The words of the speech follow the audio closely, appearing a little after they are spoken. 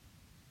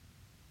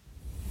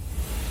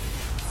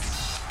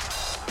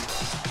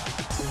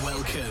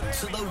Welcome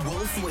to the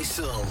Wolf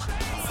Whistle,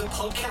 the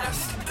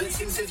podcast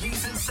that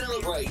interviews and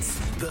celebrates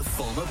the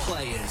former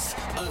players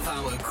of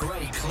our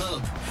great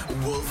club,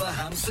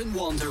 Wolverhampton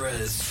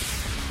Wanderers.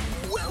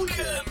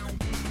 Welcome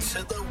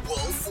to the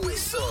Wolf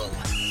Whistle.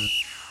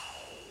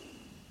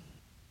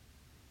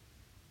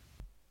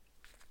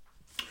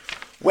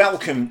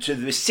 Welcome to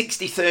the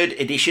 63rd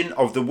edition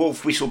of the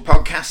Wolf Whistle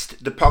podcast,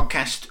 the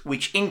podcast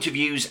which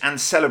interviews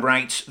and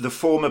celebrates the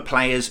former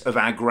players of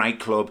our great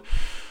club.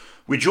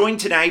 We're joined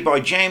today by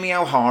Jamie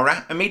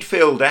O'Hara, a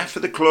midfielder for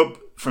the club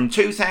from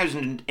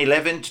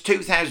 2011 to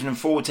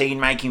 2014,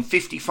 making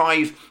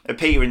 55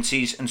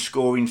 appearances and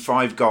scoring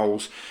 5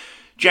 goals.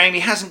 Jamie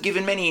hasn't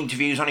given many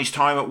interviews on his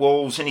time at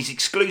Wolves and he's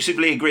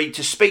exclusively agreed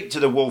to speak to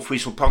the Wolf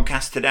Whistle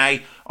podcast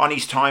today on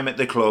his time at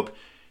the club.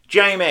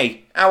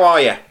 Jamie, how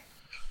are you?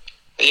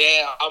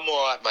 Yeah, I'm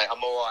alright, mate.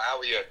 I'm alright. How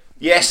are you?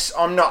 Yes,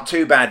 I'm not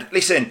too bad.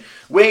 Listen,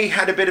 we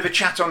had a bit of a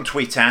chat on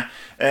Twitter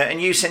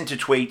and you sent a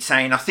tweet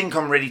saying, I think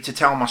I'm ready to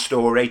tell my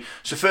story.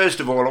 So first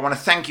of all, I want to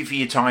thank you for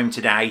your time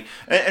today.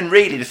 And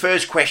really, the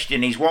first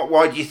question is,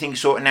 why do you think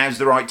sort of now's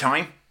the right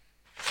time?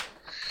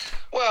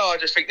 Well, I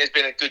just think there's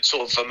been a good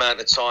sort of amount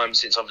of time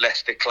since I've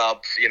left the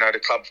club. You know, the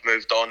club's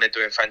moved on. They're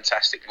doing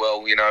fantastic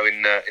well, you know,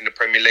 in the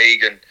Premier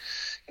League, and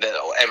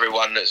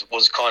everyone that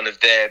was kind of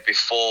there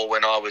before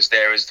when I was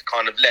there has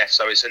kind of left.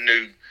 So it's a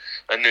new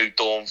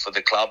dawn for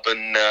the club,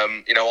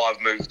 and you know,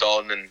 I've moved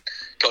on and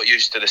got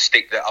used to the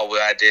stick that I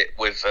had it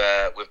with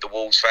the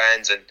Wolves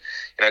fans, and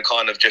you know,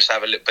 kind of just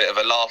have a little bit of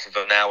a laugh with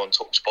them now on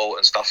TalkSport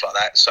and stuff like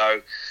that.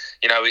 So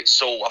you know,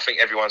 it's all, I think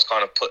everyone's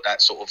kind of put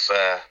that sort of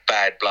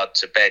bad blood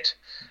to bed,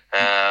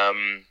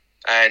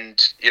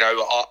 and you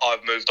know,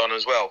 I've moved on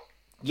as well.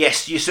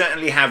 Yes, you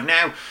certainly have.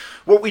 Now,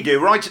 what we do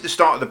right at the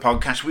start of the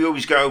podcast, we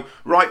always go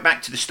right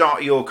back to the start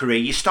of your career.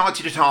 You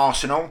started at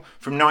Arsenal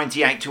from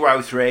 98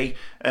 to 03,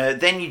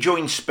 then you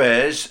joined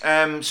Spurs.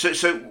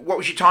 So what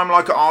was your time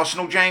like at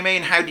Arsenal, Jamie,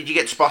 and how did you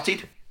get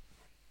spotted?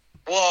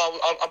 Well,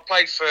 I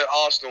played for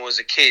Arsenal as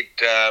a kid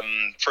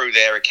through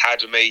their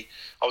academy.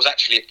 I was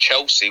actually at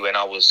Chelsea when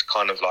I was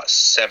kind of like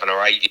 7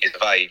 or 8 years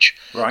of age.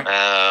 Right.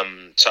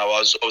 So I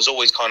was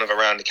always kind of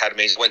around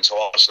academies. Went to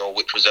Arsenal,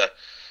 which was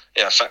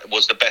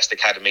was the best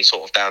academy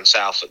sort of down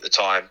south at the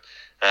time.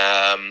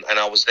 And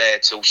I was there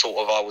till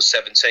sort of I was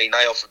 17. They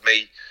offered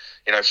me,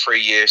 you know,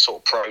 3-year sort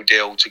of pro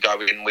deal to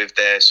go in with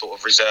their sort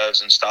of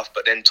reserves and stuff.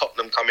 But then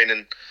Tottenham come in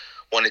and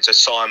wanted to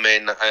sign me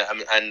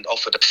and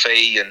offered a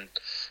fee. And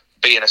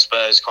being a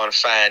Spurs kind of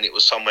fan, it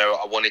was somewhere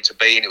I wanted to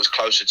be, and it was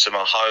closer to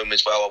my home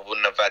as well. I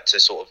wouldn't have had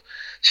to sort of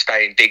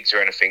stay in digs or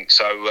anything.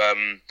 So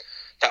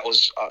that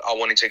was, I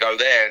wanted to go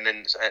there, and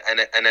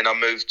then I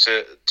moved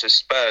to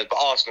Spurs. But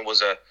Arsenal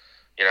was a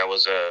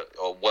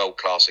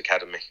world-class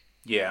academy.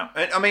 Yeah,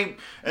 I mean,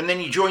 and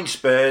then you joined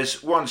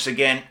Spurs, once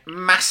again,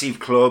 massive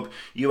club.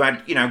 You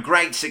had, you know,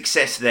 great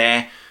success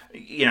there.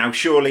 You know,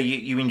 surely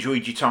you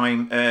enjoyed your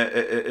time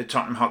at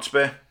Tottenham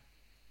Hotspur?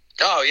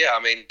 Oh, yeah,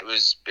 I mean,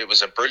 it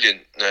was a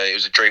brilliant, it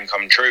was a dream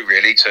come true,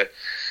 really, to,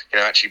 you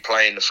know, actually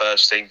play in the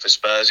first team for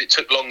Spurs. It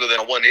took longer than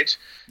I wanted.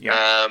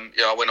 Yeah.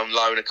 You know, I went on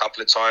loan a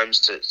couple of times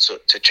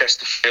to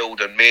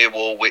Chesterfield and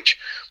Millwall, which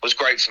was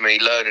great for me,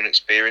 learning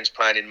experience,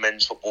 playing in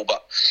men's football.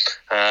 But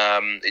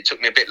it took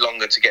me a bit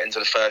longer to get into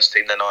the first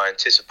team than I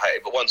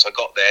anticipated. But once I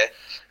got there,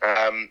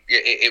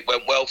 it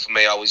went well for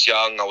me. I was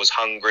young, I was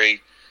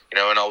hungry, you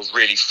know, and I was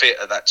really fit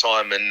at that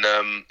time.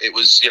 And it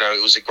was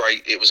a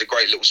great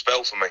little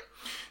spell for me.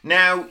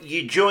 Now,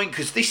 you joined,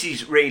 because this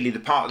is really the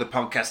part of the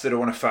podcast that I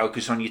want to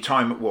focus on, your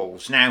time at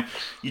Wolves. Now,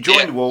 you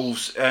joined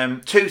Wolves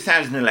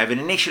 2011,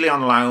 initially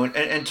on loan,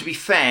 and to be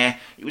fair,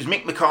 it was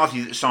Mick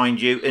McCarthy that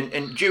signed you,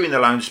 and during the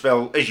loan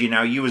spell, as you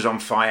know, you was on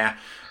fire.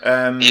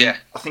 I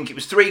think it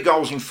was 3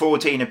 goals in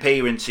 14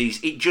 appearances.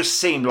 It just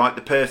seemed like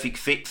the perfect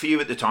fit for you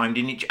at the time,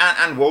 didn't it?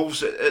 And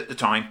Wolves at the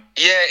time.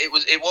 Yeah, it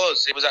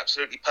was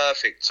absolutely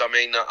perfect. I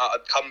mean,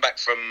 I'd come back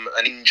from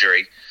an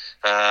injury.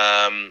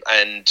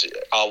 And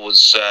I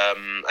was,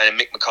 and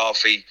Mick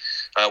McCarthy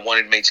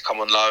wanted me to come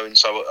on loan.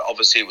 So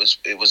obviously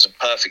it was a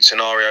perfect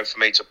scenario for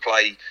me to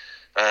play,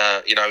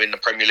 you know, in the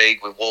Premier League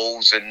with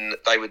Wolves, and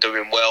they were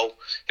doing well.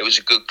 It was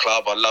a good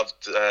club. I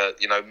loved,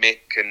 you know,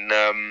 Mick,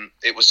 and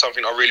it was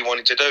something I really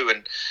wanted to do.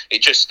 And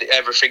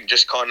everything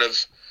just kind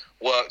of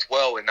worked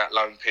well in that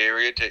loan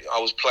period. I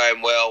was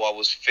playing well. I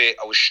was fit.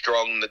 I was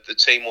strong. The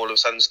team all of a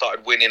sudden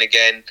started winning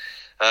again.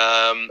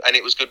 And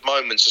it was good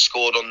moments. I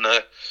scored on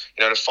the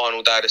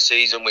final day of the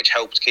season, which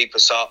helped keep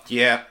us up.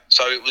 Yeah.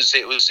 So it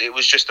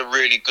was just a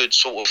really good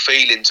sort of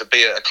feeling to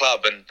be at a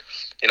club, and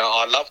you know,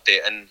 I loved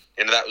it, and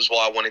you know, that was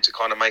why I wanted to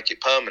kind of make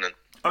it permanent.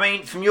 I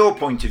mean, from your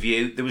point of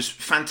view, there was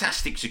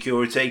fantastic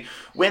security.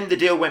 When the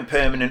deal went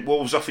permanent,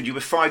 Wolves offered you a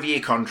 5-year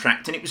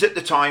contract, and it was at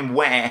the time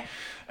where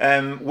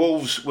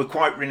Wolves were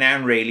quite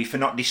renowned, really, for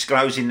not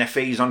disclosing their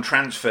fees on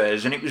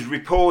transfers, and it was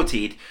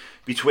reported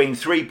between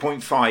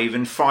 3.5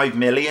 and 5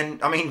 million.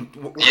 I mean,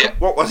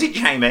 what was it,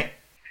 Jamie?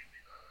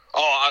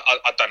 Oh,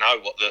 I don't know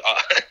what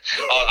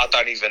I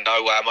don't even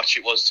know how much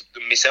it was to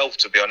myself,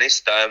 to be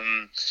honest.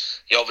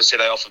 Obviously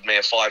they offered me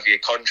a 5-year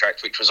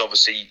contract, which was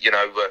obviously,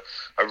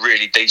 a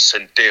really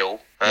decent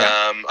deal.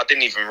 Yeah. I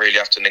didn't even really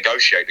have to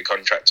negotiate the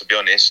contract, to be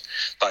honest.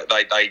 Like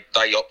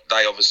they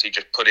obviously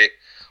just put it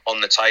on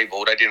the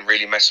table. They didn't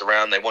really mess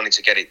around. They wanted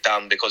to get it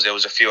done because there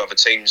was a few other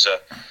teams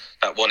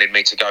that wanted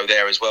me to go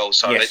there as well.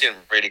 So Yes. they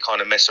didn't really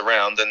kind of mess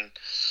around. And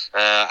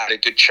I had a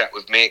good chat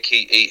with Mick.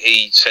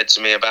 He said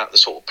to me about the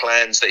sort of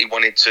plans that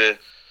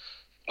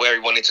where he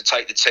wanted to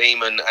take the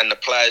team and the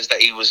players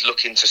that he was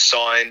looking to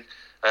sign.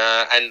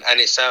 And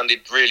it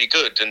sounded really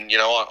good. And,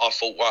 I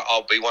thought, well,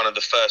 I'll be one of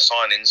the first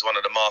signings, one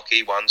of the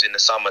marquee ones in the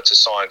summer to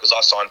sign, because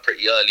I signed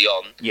pretty early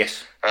on.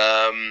 Yes.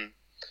 And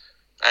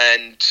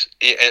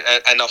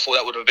I thought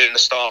that would have been the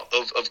start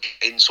of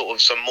getting sort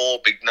of some more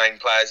big name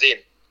players in.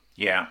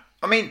 Yeah.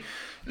 I mean,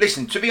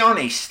 listen, to be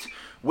honest,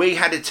 we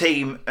had a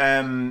team,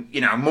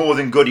 more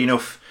than good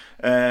enough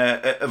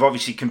of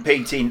obviously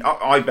competing,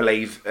 I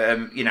believe,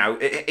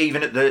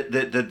 even at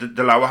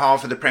the lower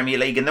half of the Premier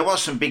League, and there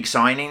was some big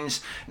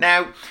signings.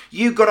 Now,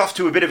 you got off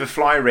to a bit of a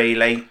fly,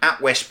 really,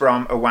 at West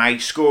Brom away,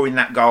 scoring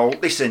that goal.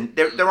 Listen,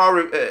 there are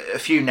a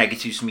few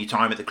negatives from your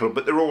time at the club,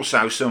 but there are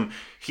also some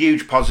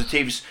huge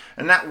positives,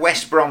 and that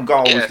West Brom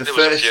goal was the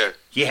first.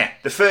 Yeah,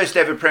 the first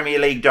ever Premier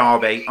League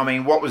derby. I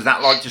mean, what was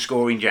that like to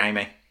score in,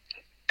 Jamie?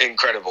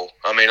 Incredible.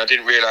 I mean, I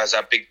didn't realise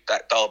how big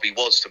that derby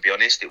was, to be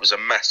honest. It was a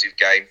massive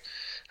game.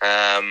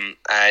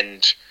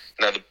 And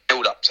the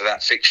build up to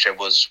that fixture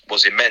was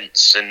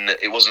immense, and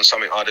it wasn't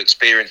something I'd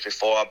experienced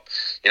before.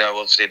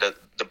 Obviously the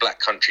Black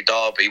Country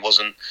Derby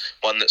wasn't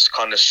one that's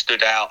kind of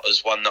stood out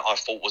as one that I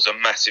thought was a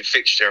massive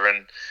fixture.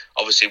 And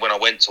obviously when I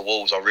went to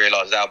Wolves, I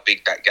realised how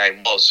big that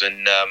game was.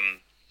 And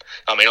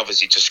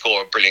obviously to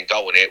score a brilliant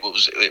goal in it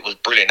was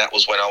brilliant. That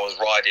was when I was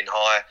riding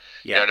high.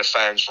 Yeah. The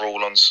fans were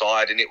all on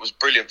side, and it was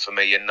brilliant for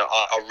me. And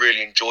I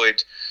really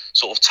enjoyed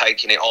sort of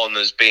taking it on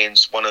as being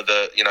one of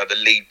the the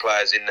lead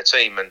players in the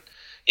team. And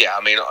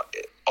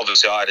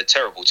obviously I had a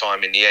terrible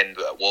time in the end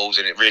at Wolves,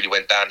 and it really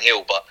went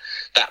downhill. But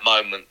that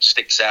moment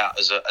sticks out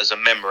as a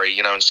memory,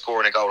 and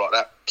scoring a goal like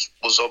that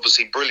was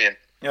obviously brilliant.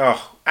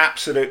 Oh,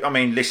 absolute. I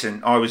mean,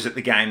 listen, I was at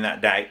the game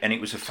that day, and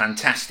it was a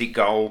fantastic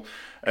goal.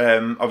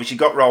 Obviously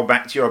got rolled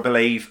back to you, I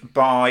believe,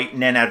 by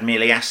Nenad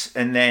Milias,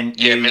 and then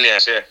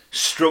Milias,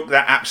 struck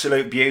that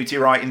absolute beauty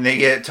right in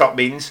the top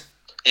bins.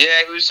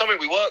 Yeah, it was something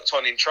we worked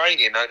on in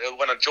training.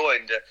 When I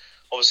joined,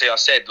 obviously I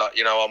said,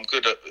 I'm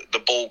good at the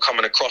ball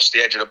coming across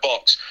the edge of the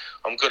box.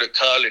 I'm good at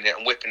curling it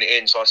and whipping it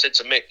in. So I said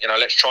to Mick,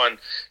 let's try and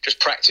just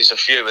practice a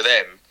few of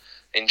them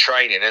in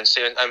training and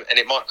see, and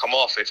it might come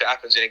off. If it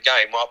happens in a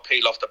game, I'll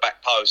peel off the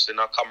back post and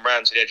I'll come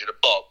round to the edge of the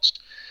box.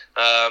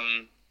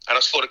 And I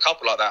scored a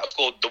couple like that. I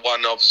scored the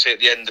one, obviously, at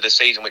the end of the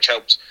season, which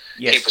helped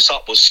keep us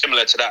up, was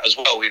similar to that as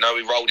well. We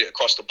rolled it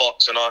across the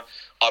box and I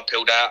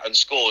peeled out and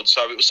scored.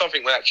 So it was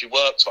something we actually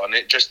worked on.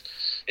 It just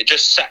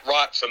sat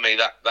right for me,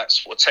 that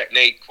sort of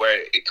technique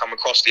where it come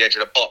across the edge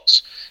of the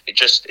box.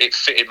 It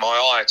fitted my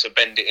eye to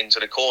bend it into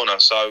the corner.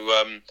 So,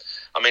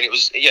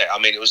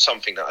 it was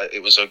something that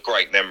it was a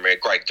great memory, a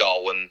great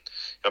goal, and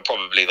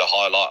probably the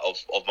highlight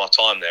of my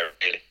time there,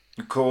 really.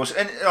 Of course.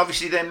 And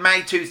obviously then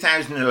May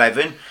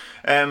 2011,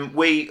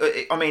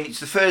 it's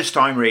the first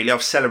time really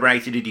I've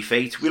celebrated a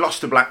defeat. We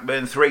lost to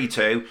Blackburn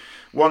 3-2.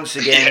 Once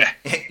again,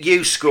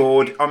 you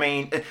scored. I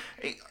mean,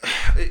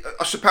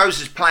 I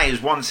suppose as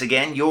players, once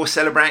again, you're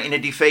celebrating a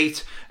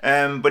defeat,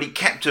 but it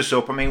kept us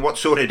up. I mean, what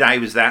sort of day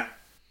was that?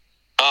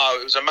 Oh,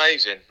 it was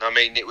amazing. I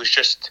mean, it was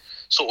just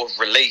sort of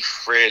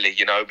relief, really,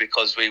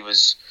 because we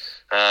was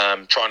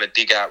trying to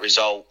dig out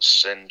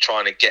results and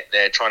trying to get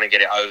there, trying to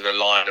get it over the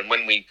line. And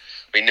when we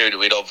knew that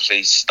we'd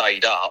obviously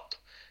stayed up,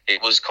 it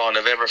was kind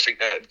of everything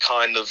that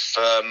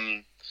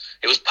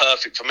it was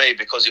perfect for me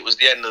because it was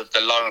the end of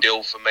the loan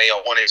deal for me. I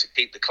wanted to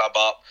keep the club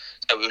up.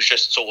 So it was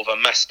just sort of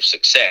a massive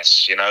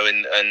success,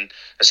 and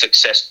a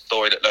success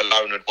story that the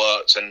loan had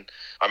worked. And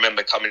I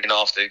remember coming in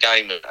after the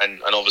game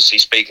and obviously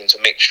speaking to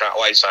Mick straight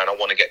away saying, I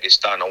want to get this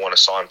done. I want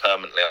to sign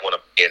permanently. I want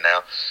to be here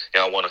now.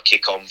 I want to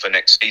kick on for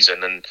next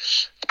season. And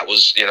that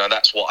was,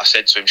 that's what I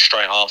said to him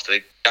straight after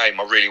the game.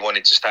 I really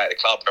wanted to stay at the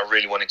club and I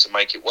really wanted to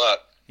make it work.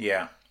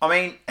 Yeah. I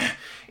mean,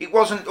 it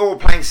wasn't all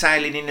plain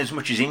sailing in as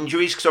much as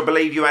injuries, because I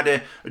believe you had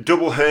a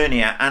double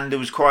hernia and there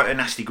was quite a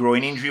nasty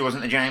groin injury,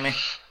 wasn't there, Jamie?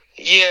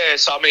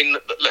 Yes, I mean,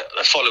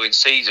 the following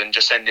season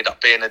just ended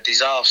up being a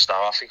disaster.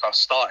 I think I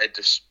started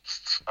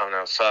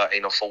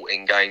 13 or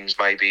 14 games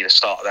maybe the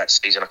start of that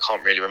season. I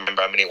can't really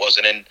remember how many it was.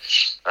 And then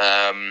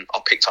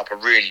I picked up a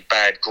really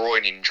bad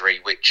groin injury,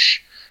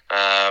 which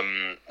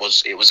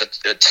was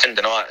a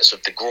tendonitis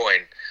of the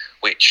groin,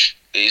 which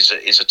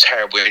is a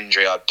terrible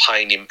injury. I had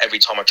pain in every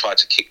time I tried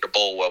to kick the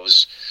ball. I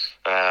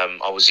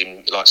was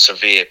in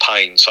severe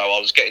pain, so I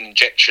was getting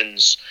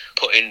injections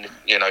put in,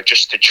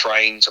 just to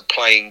train, to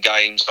play in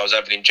games. I was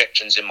having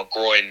injections in my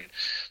groin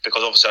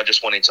because obviously I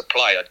just wanted to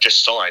play. I'd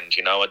just signed,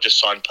 I just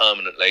signed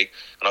permanently,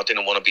 and I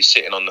didn't want to be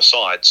sitting on the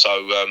side.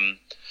 So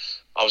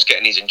I was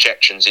getting these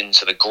injections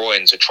into the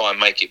groin to try and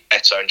make it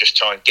better and just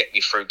try and get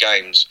me through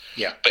games.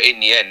 Yeah. But in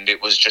the end,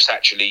 it was just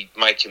actually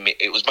making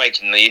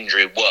the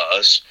injury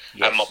worse,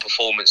 Yes. and my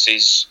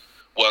performances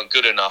weren't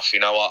good enough.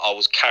 I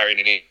was carrying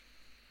an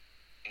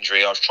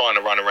injury. I was trying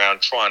to run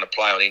around, trying to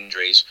play on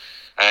injuries.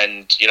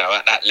 And,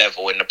 at that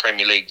level in the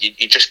Premier League,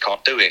 you just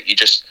can't do it.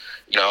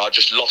 I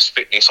just lost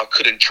fitness. I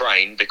couldn't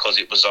train because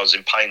I was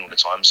in pain all the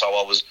time. So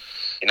I was,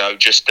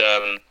 just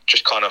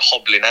kind of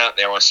hobbling out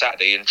there on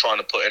Saturday and trying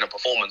to put in a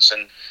performance.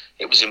 And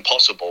it was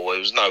impossible. There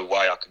was no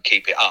way I could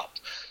keep it up.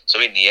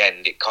 So in the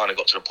end, it kind of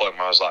got to the point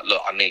where I was like,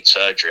 look, I need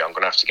surgery. I'm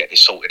going to have to get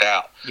this sorted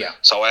out. Yeah.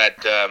 So I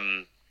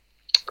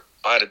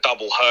had a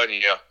double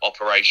hernia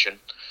operation,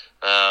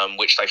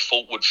 which they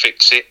thought would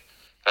fix it.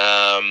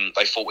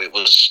 They thought it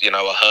was,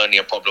 a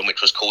hernia problem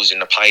which was causing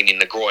the pain in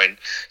the groin.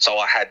 So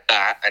I had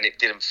that, and it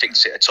didn't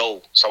fix it at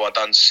all. So I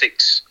done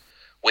 6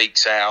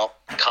 weeks out,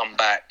 come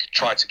back,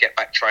 tried to get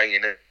back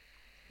training. And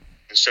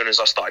as soon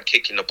as I started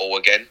kicking the ball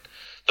again,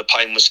 the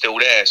pain was still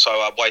there. So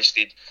I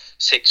wasted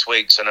 6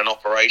 weeks and an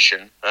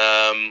operation,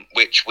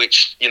 which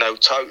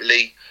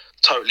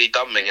totally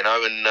done me, and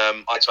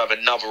I had to have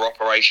another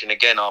operation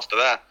again after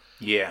that.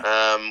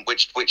 Yeah.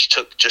 Which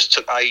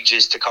took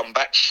ages to come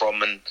back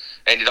from, and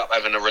ended up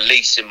having a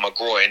release in my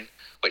groin,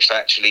 which they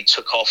actually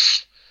took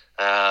off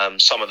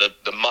some of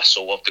the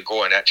muscle of the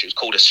groin. Actually, it was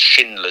called a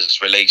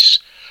Schindler's release,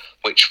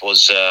 which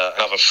was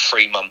another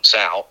 3 months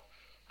out.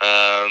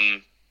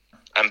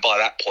 And by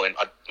that point,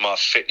 my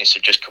fitness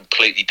had just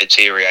completely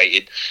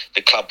deteriorated.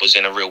 The club was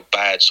in a real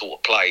bad sort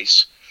of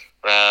place,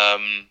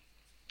 and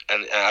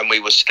we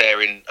were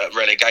staring at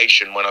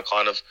relegation when I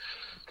kind of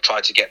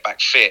tried to get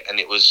back fit, and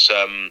it was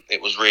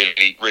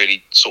really,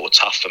 really sort of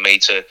tough for me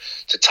to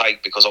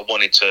take, because I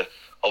wanted to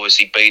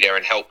obviously be there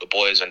and help the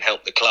boys and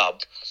help the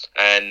club,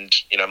 and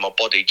my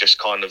body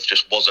just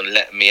wasn't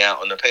letting me out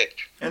on the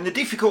pitch. And the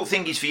difficult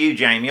thing is for you,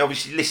 Jamie,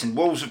 obviously, listen,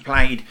 Wolves have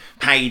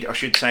paid, I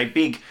should say,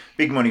 big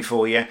money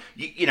for you.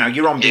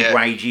 You're on big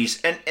wages,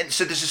 and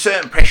so there's a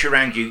certain pressure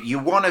around you. You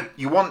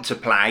want to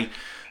play,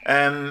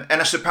 and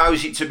I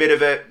suppose it's a bit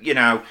of a,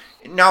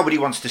 nobody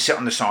wants to sit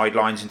on the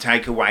sidelines and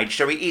take a wage,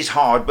 so it is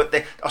hard. But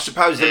I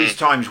suppose there is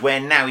times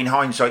when, now in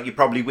hindsight, you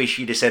probably wish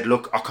you'd have said,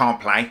 look, I can't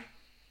play.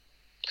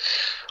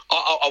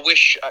 I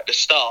wish at the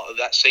start of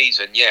that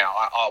season,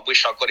 I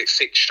wish I got it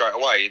fixed straight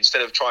away,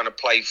 instead of trying to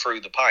play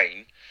through the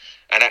pain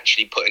and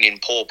actually putting in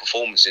poor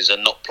performances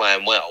and not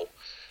playing well.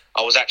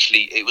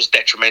 It was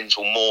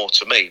detrimental more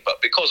to me.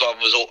 But because I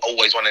was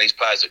always one of these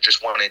players that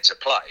just wanted to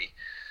play,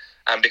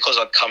 and because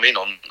I'd come in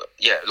on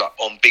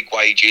big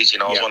wages,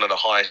 I was one of the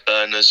highest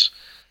earners.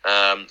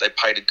 They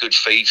paid a good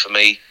fee for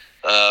me.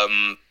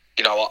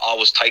 I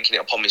was taking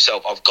it upon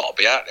myself. I've got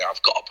to be out there.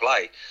 I've got to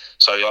play.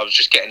 So I was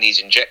just getting these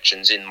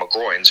injections in my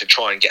groin to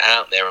try and get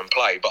out there and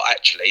play. But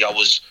actually, I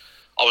was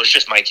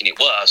just making it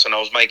worse, and I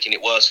was making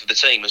it worse for the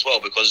team as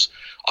well, because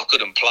I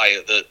couldn't play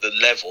at the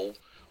level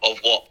of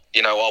what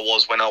I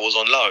was when I was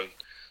on loan.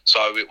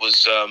 So it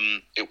was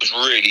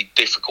really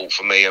difficult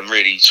for me, and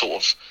really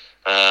sort of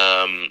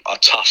a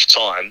tough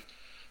time,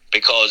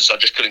 because I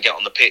just couldn't get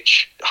on the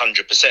pitch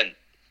 100%.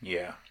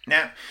 Yeah.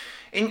 Now,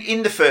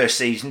 in the first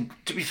season,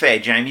 to be fair,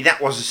 Jamie,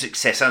 that was a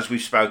success, as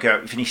we've spoken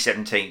about. We finished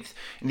 17th.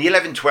 In the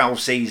 11-12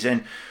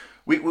 season,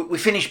 we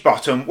finished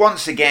bottom.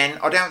 Once again,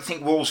 I don't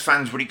think Wolves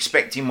fans were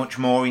expecting much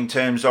more, in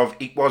terms of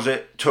it was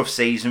a tough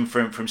season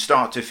from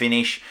start to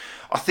finish.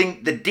 I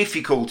think the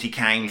difficulty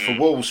came for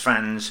Wolves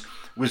fans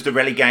was the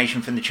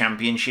relegation from the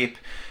Championship.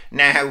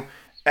 Now,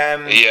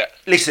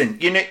 listen,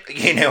 you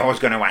know I was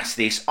going to ask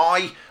this.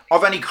 I've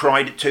only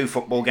cried at 2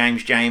 football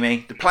games,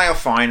 Jamie. The playoff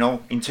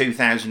final in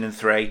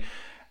 2003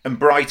 and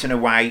Brighton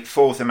away,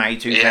 4th of May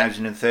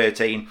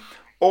 2013.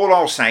 All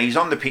I'll say is,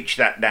 on the pitch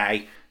that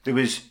day, there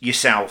was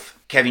yourself,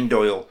 Kevin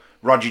Doyle,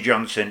 Roger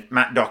Johnson,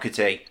 Matt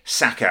Doherty,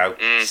 Sacco,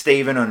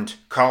 Stephen Hunt,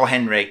 Carl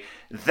Henry.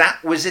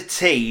 That was a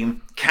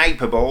team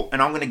capable,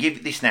 and I'm going to give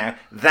it this now,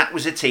 that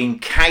was a team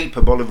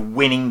capable of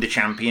winning the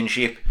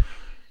Championship.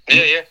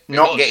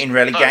 Not getting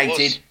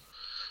relegated.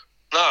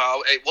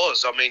 No, it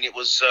was. I mean, it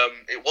was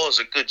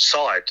a good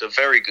side, a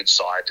very good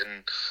side,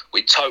 and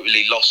we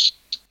totally lost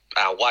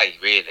our way,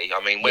 really.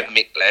 I mean, when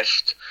Mick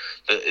left,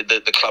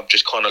 the club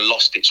just kind of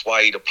lost its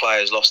way. The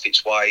players lost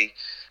its way,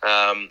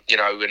 and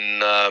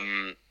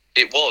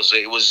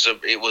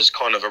it was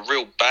kind of a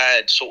real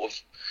bad sort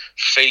of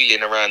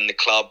feeling around the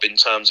club, in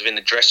terms of in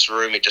the dressing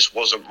room. It just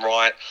wasn't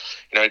right.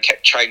 It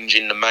kept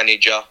changing the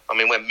manager. I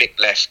mean, when Mick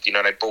left,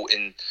 they brought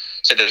in,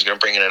 said they was going to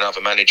bring in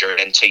another manager,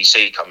 and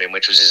TC come in,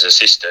 which was his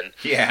assistant,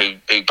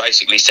 who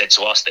basically said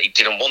to us that he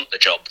didn't want the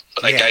job,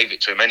 but they gave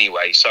it to him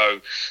anyway. So,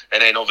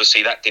 and then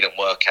obviously that didn't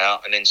work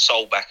out, and then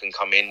Solback and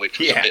come in, which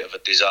was a bit of a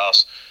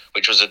disaster,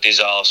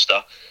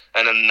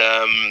 and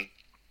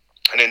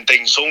then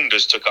Dean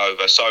Saunders took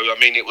over. So, I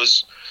mean, it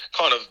was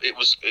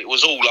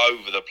all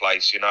over the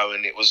place,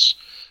 and it was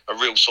a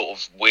real sort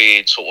of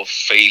weird sort of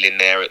feeling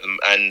there at them.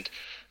 And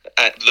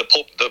but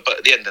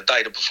at the end of the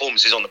day, the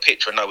performances on the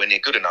pitch were nowhere near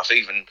good enough.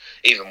 Even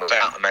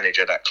without a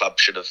manager, that club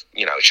should have,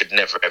 should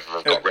never ever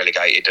have got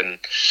relegated. And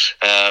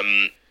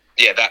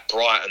that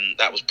Brighton,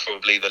 that was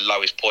probably the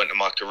lowest point of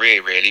my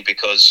career, really,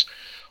 because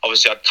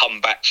obviously I'd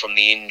come back from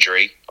the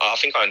injury. I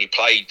think I only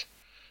played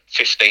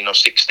 15 or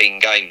 16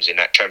 games in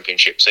that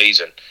championship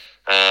season.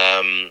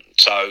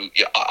 So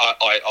yeah,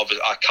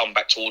 I come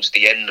back towards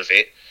the end of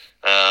it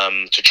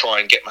to try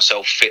and get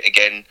myself fit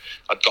again.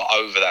 I'd got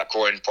over that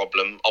groin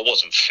problem. I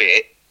wasn't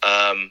fit,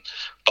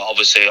 but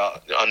obviously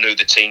I knew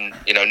the team,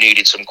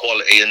 needed some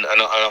quality, and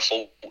I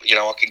thought,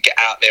 I could get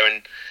out there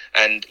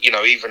and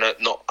even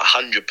at not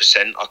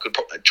 100%, I could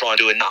try and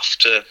do enough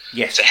to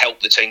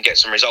help the team get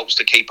some results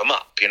to keep them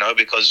up.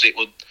 Because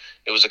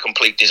it was a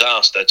complete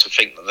disaster to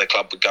think that the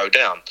club would go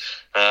down.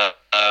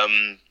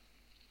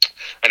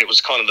 And it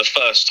was kind of the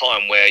first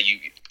time where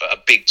a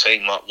big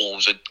team like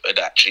Wolves had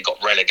actually got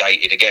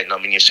relegated again. I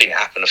mean, you've seen it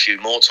happen a few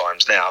more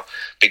times now.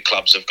 Big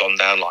clubs have gone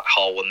down like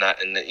Hull and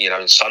that, and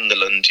in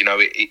Sunderland,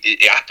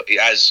 it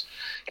has.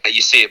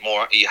 You see it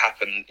more. It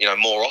happen,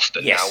 more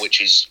often now,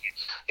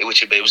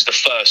 it was the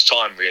first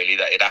time really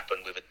that it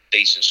happened with a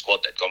decent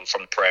squad that'd gone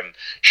from Prem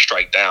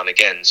straight down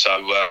again. So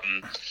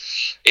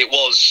it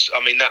was.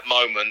 I mean, that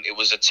moment, it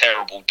was a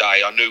terrible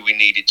day. I knew we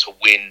needed to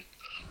win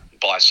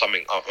by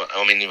something.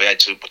 I mean, we had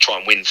to try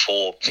and win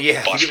four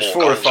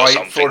or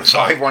five,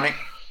 wasn't it?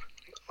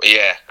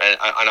 Yeah,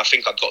 and I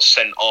think I got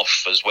sent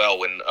off as well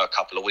when a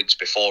couple of weeks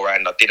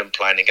beforehand. I didn't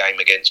play in a game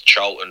against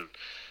Charlton,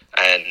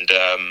 and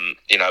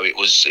it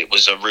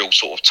was a real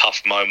sort of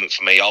tough moment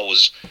for me. I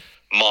was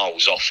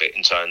miles off it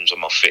in terms of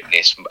my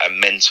fitness, and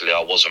mentally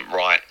I wasn't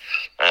right.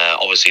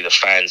 Obviously, the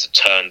fans had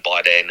turned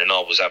by then, and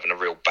I was having a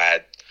real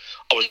bad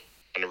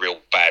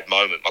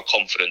moment. My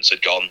confidence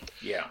had gone.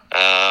 Yeah.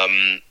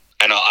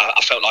 And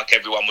I felt like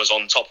everyone was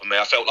on top of me.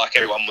 I felt like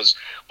everyone was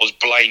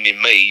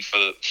blaming me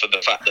for the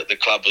fact that the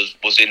club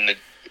was in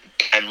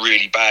and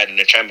really bad in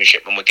the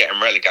Championship and were getting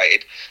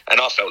relegated. And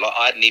I felt like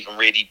I hadn't even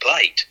really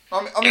played.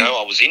 I mean,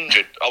 I was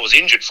injured. I was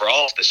injured for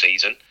half the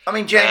season. I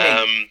mean,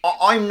 Jamie,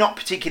 I'm not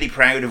particularly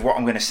proud of what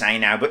I'm going to say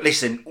now, but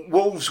listen,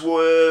 Wolves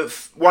were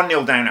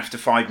 1-0 down after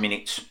 5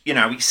 minutes.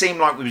 It seemed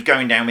like we was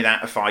going down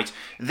without a fight.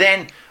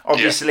 Then,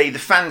 obviously, the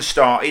fans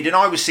started, and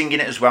I was singing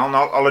it as well, and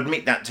I'll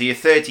admit that to you.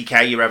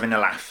 30k, you're having a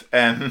laugh.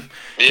 Yeah.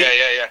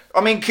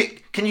 I mean,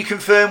 can you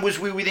confirm, was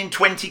we within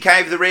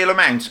 20k of the real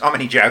amount? I'm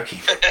only joking.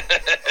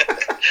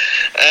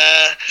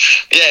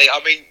 Yeah,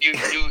 I mean,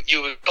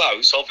 you were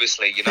close,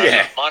 obviously.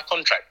 My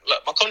contract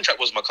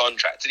was my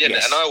contract. And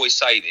I always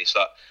say this,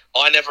 that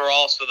I never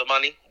asked for the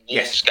money.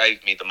 Wolves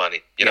gave me the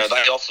money. They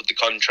offered the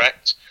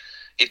contract.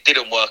 It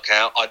didn't work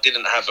out. I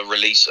didn't have a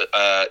release.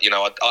 I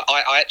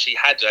actually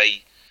had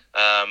a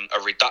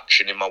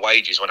reduction in my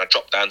wages when I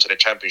dropped down to the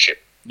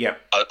Championship. Yeah,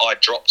 I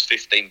dropped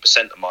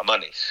 15% of my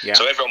money. Yeah.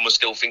 So everyone was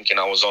still thinking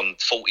I was on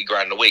 40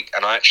 grand a week,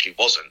 and I actually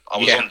wasn't. I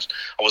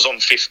was on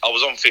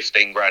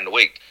 15 grand a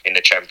week in the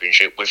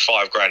Championship with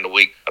 5 grand a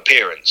week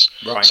appearance.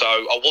 Right. So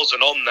I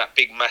wasn't on that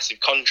big massive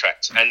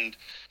contract. And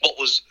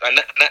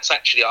that's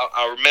actually,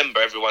 I remember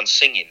everyone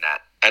singing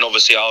that, and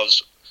obviously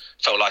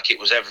felt like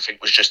everything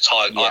was just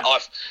tight. Yeah.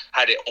 I've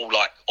had it all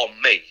like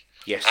on me.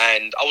 Yes.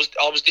 And I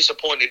was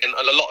disappointed, and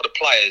a lot of the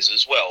players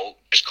as well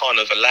just kind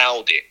of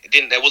allowed it.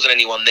 There wasn't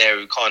anyone there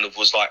who kind of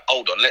was like,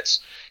 hold on,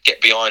 let's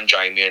get behind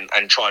Jamie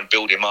and try and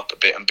build him up a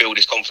bit and build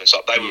his confidence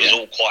up. They was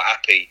all quite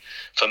happy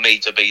for me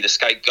to be the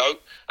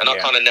scapegoat, and I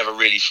kind of never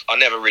really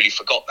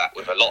forgot that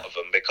with a lot of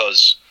them,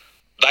 because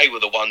they were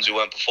the ones who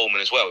weren't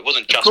performing as well. It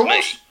wasn't just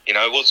me.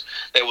 There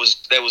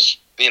was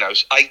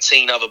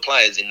 18 other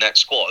players in that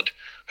squad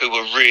who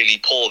were really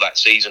poor that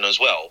season as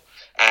well,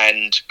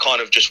 and kind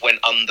of just went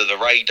under the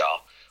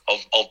radar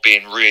of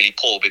being really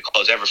poor,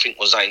 because everything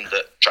was aimed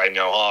at Jamie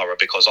O'Hara,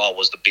 because I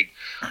was the big,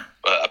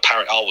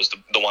 apparently I was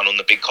the one on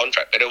the big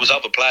contract. But there was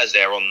other players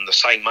there on the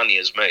same money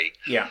as me,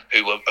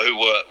 who were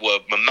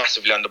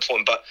massively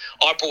underperforming. But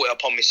I brought it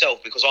upon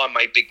myself because I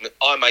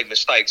made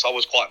mistakes. I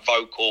was quite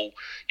vocal.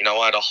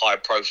 I had a high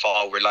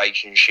profile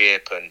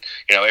relationship, and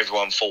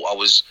everyone thought I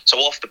was. So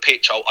off the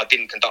pitch, I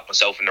didn't conduct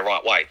myself in the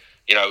right way.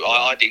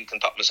 I didn't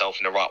conduct myself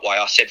in the right way.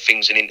 I said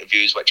things in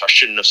interviews which I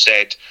shouldn't have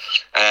said,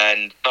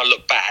 and I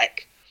look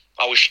back,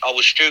 I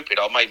was stupid.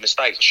 I made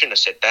mistakes. I shouldn't have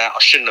said that. I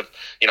shouldn't have,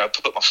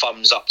 put my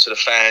thumbs up to the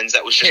fans.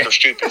 That was just a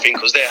stupid thing,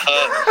 because they're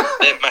hurt.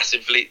 They're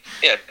massively,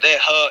 they're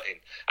hurting.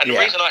 And the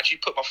reason I actually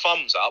put my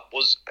thumbs up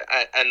was,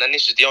 and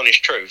this is the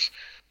honest truth,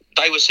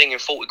 they were singing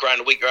 40 grand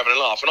a week, you're having a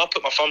laugh, and I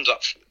put my thumbs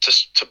up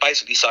to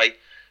basically say,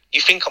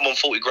 you think I'm on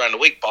 40 grand a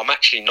week, but I'm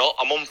actually not.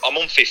 I'm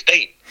on 15. Do you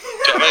know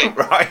what I mean?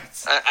 Right.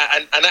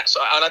 And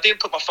I didn't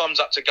put my thumbs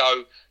up to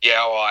go,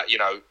 all right, you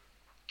are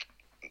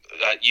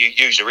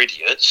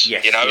idiots.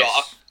 Yes,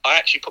 I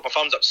actually put my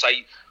thumbs up to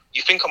say,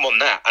 you think I'm on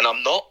that, and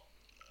I'm not.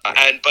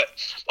 Yeah. But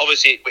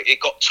obviously it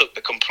took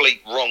the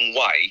complete wrong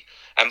way.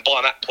 And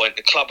by that point,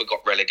 the club had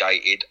got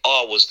relegated.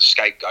 I was the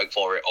scapegoat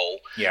for it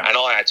all. Yeah. And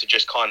I had to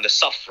just kind of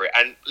suffer it.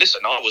 And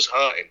listen, I was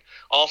hurting.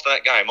 After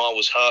that game, I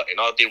was hurting.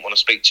 I didn't want to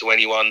speak to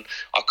anyone.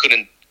 I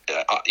couldn't,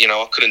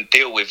 I couldn't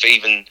deal with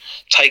even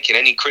taking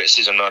any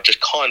criticism. I just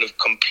kind of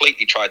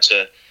completely tried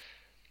to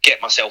get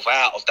myself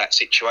out of that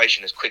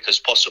situation as quick as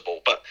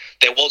possible. But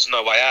there was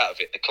no way out of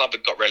it. The club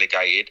had got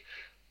relegated.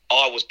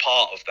 I was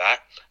part of that,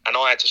 and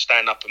I had to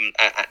stand up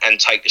and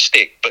take the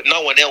stick. But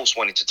no one else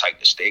wanted to take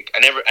the stick,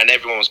 and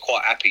everyone was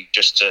quite happy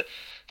just to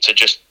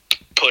just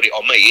put it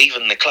on me.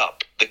 Even the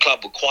club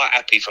were quite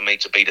happy for me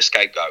to be the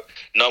scapegoat.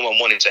 No one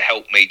wanted to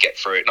help me get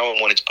through it. No one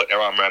wanted to put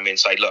their arm around me and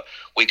say, "Look,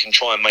 we can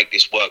try and make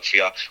this work for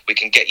you. We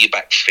can get you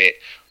back fit."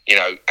 You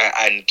know,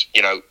 and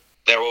you know,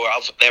 there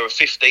were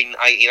 15,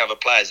 18 other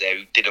players there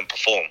who didn't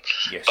perform,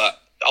 Yes.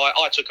 but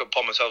I took it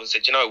upon myself and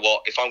said, you know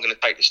what, if I'm going to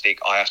take the stick,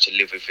 I have to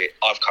live with it.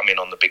 I've come in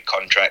on the big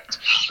contract,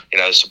 you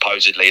know,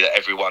 supposedly that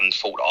everyone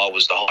thought that I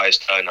was the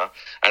highest earner,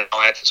 and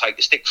I had to take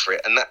the stick for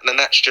it. And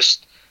that's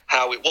just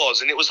how it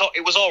was. And it was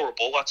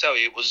horrible. I tell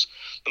you, it was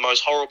the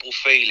most horrible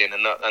feeling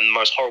and the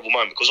most horrible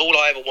moment, because all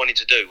I ever wanted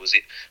to do was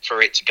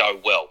for it to go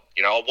well.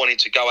 You know, I wanted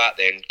to go out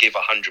there and give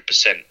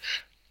 100%.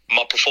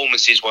 My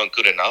performances weren't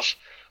good enough.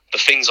 The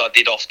things I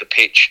did off the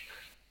pitch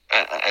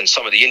and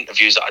some of the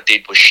interviews that I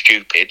did were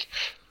stupid.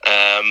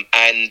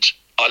 And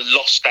I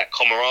lost that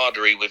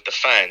camaraderie with the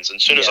fans. And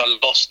as soon as I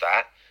lost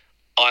that,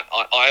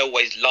 I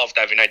always loved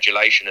having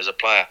adulation as a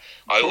player.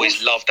 I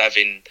always loved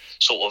having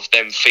sort of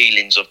them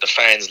feelings of the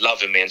fans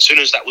loving me. And as soon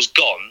as that was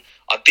gone,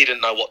 I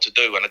didn't know what to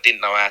do, and I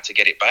didn't know how to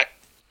get it back.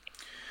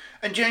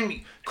 And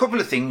Jamie, a couple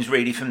of things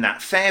really from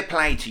that. Fair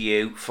play to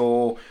you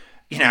for,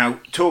 you know,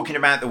 talking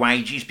about the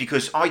wages,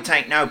 because I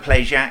take no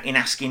pleasure in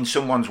asking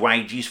someone's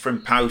wages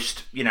from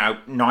post, you know,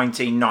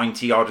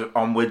 1990 odd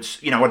onwards.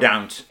 You know, I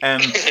don't.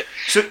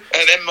 So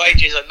them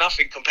wages are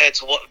nothing compared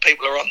to what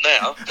people are on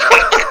now.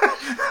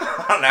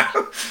 I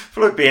know.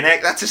 Flipping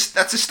heck, that's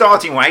a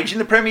starting wage in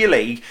the Premier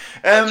League.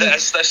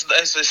 That's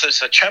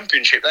a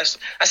championship. That's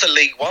a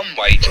League One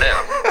wage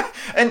now.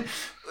 And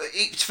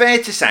it's fair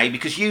to say,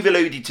 because you've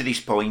alluded to this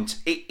point,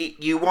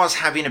 you was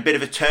having a bit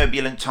of a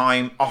turbulent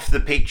time off the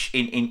pitch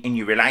in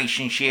your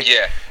relationship.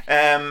 Yeah.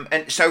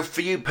 And so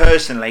for you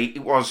personally,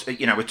 it was,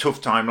 you know, a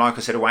tough time, like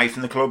I said, away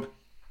from the club.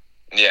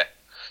 Yeah.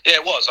 Yeah,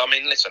 it was. I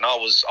mean, listen, I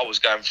was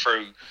going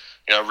through,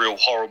 you know, real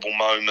horrible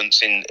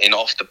moments in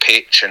off the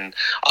pitch, and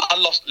I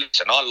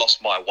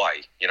lost my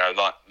way. You know,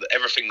 like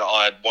everything that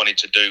I wanted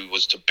to do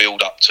was to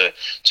build up to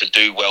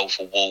do well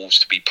for Wolves,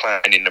 to be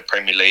playing in the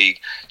Premier League,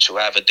 to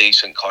have a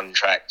decent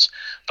contract.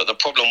 But the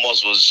problem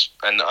was,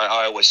 and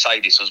I always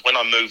say this, was when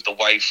I moved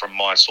away from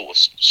my sort of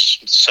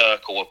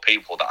circle of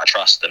people that I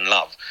trust and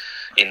love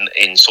in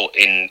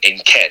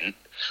Kent.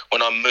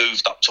 When I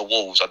moved up to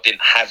Wolves, I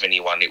didn't have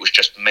anyone. It was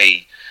just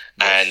me.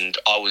 Yes. And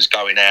I was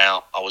going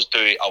out. I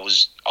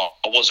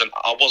wasn't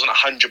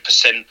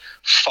 100%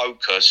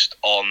 focused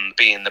on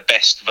being the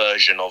best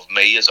version of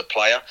me as a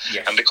player.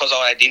 Yes. And because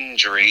I had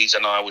injuries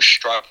and I was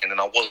struggling and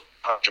I wasn't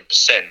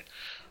 100%,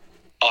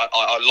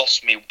 I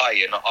lost my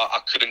way and I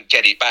couldn't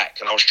get it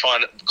back. And I was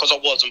trying to, because I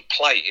wasn't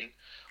playing,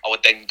 I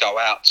would then go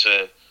out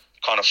to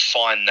kind of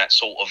find that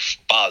sort of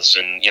buzz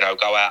and, you know,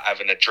 go out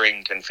having a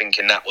drink and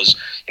thinking that was,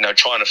 you know,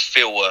 trying to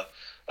feel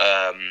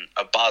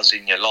a buzz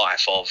in your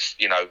life of,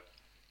 you know,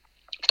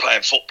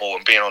 playing football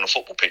and being on a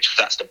football pitch, because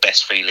that's the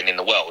best feeling in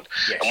the world.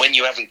 Yes. And when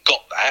you haven't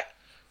got that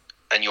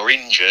and you're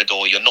injured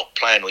or you're not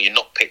playing or you're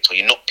not picked or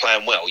you're not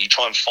playing well, you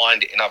try and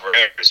find it in other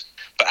areas.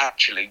 But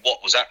actually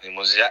what was happening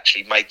was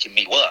actually making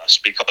me worse,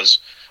 because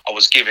I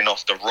was giving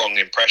off the wrong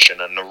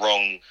impression and the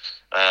wrong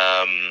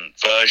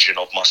version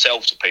of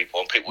myself to people,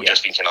 and people were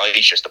just thinking, oh,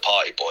 he's just a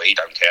party boy, he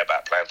don't care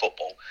about playing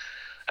football.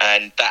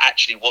 And that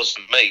actually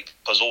wasn't me,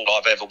 because all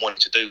I've ever wanted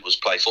to do was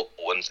play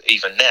football. And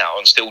even now,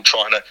 I'm still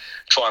trying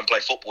and play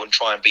football and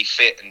try and be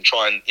fit and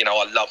try and, you know,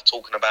 I love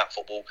talking about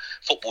football.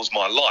 Football's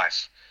my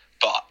life.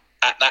 But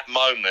at that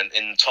moment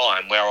in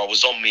time where I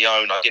was on my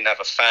own, I didn't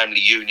have a family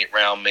unit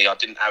around me. I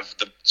didn't have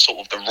the sort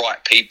of the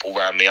right people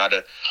around me. I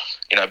had,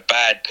 you know,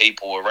 bad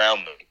people around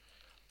me.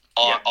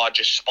 I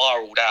just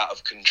spiraled out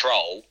of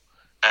control,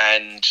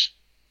 and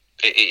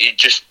it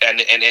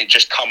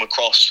just come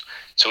across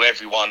to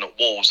everyone at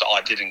Wolves that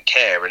I didn't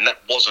care, and that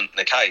wasn't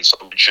the case.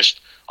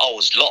 I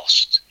was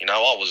lost. You know,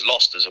 I was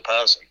lost as a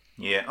person.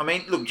 Yeah, I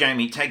mean, look,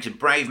 Jamie, it takes a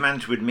brave man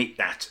to admit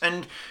that.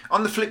 And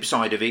on the flip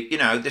side of it, you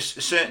know, there's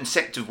a certain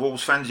sect of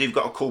Wolves fans who've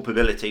got a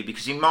culpability,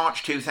 because in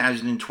March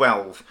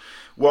 2012,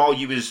 while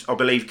you was, I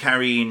believe,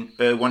 carrying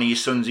one of your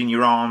sons in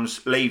your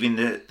arms, leaving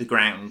the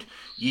ground,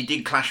 you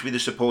did clash with a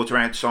supporter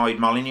outside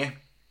Molineux.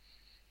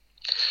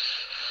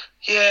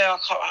 Yeah,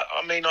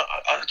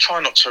 I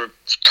try not to.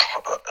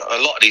 A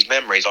lot of these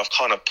memories I've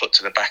kind of put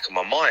to the back of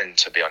my mind,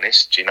 to be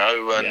honest, you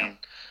know. And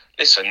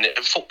listen,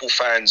 football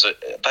fans,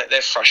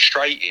 they're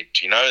frustrated,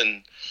 you know,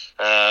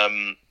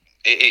 and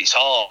it's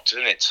hard,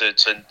 isn't it,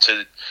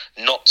 to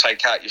not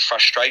take out your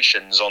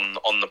frustrations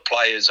on the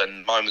players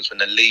and moments when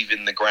they're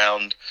leaving the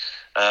ground.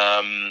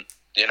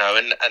 You know,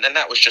 and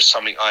that was just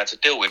something I had to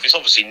deal with.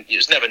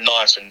 It's never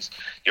nice when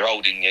you're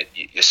holding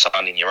your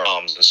son in your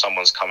arms and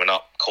someone's coming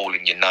up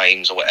calling your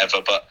names or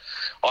whatever, but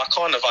I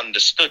kind of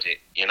understood it,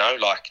 you know,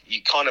 like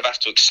you kind of have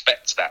to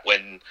expect that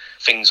when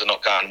things are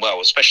not going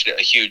well, especially at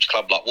a huge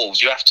club like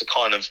Wolves. You have to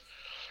kind of,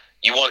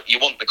 you want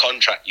the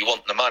contract, you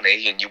want the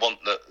money, and you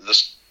want the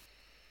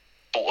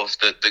sort of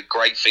the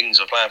great things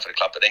of playing for the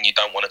club, but then you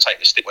don't want to take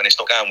the stick when it's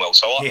not going well.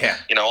 So I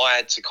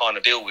had to kind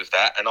of deal with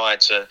that, and I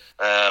had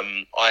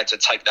to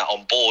take that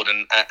on board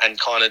and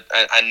kind of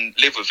and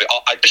live with it.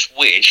 I just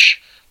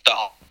wish that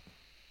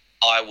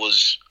I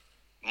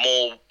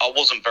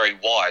wasn't very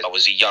wise. I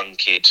was a young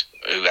kid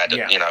who had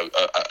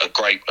a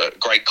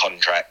great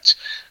contract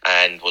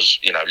and was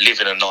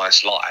living a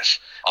nice life.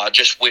 I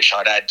just wish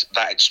I'd had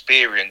that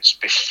experience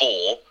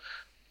before,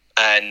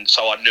 and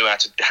so I knew how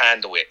to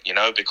handle it,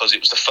 because it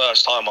was the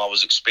first time I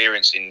was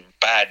experiencing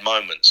bad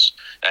moments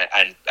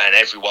and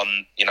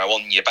everyone,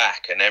 on your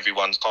back, and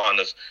everyone's kind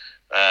of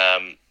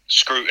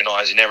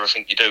scrutinising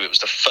everything you do. It was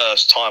the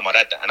first time I'd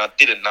had that, and I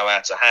didn't know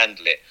how to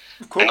handle it.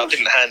 And I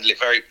didn't handle it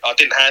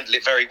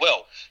very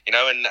well, and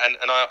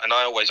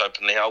I always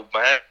openly hold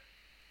my hand.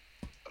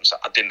 So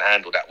I didn't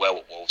handle that well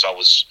at Wolves. I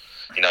was,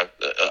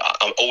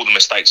 all the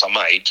mistakes I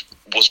made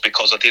was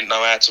because I didn't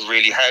know how to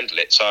really handle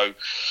it. So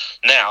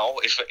now,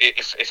 if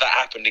that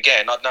happened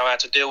again, I'd know how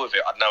to deal with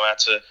it. I'd know how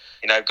to,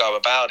 go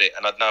about it,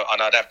 and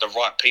I'd have the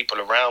right people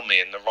around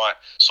me and the right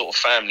sort of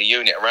family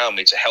unit around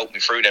me to help me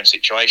through them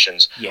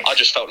situations. Yes. I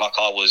just felt like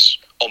I was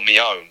on my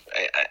own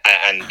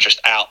and just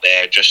out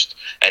there,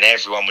 and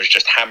everyone was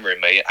just hammering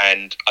me,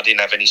 and I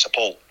didn't have any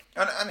support.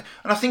 And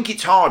I think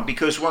it's hard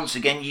because, once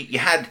again, you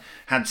had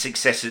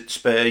success at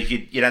Spurs,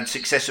 you'd had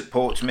success at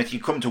Portsmouth,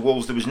 you'd come to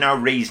Wolves, there was no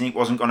reason it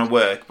wasn't going to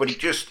work, but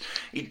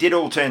it did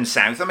all turn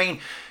south. I mean,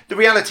 the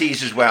reality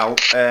is as well,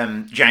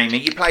 Jamie,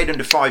 you played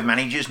under 5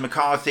 managers,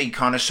 McCarthy,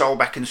 Connor,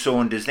 Solback and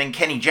Saunders, then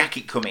Kenny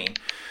Jackett come in.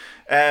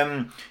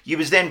 You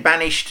was then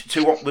banished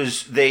to what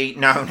was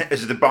known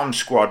as the bomb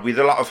squad, with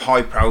a lot of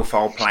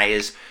high-profile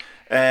players,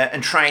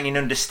 and training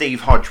under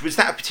Steve Hodge. Was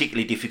that a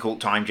particularly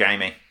difficult time,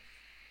 Jamie?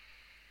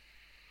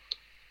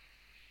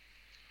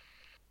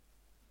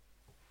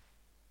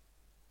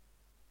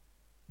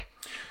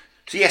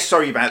 So yes,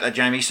 sorry about that,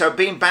 Jamie. So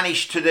being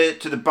banished to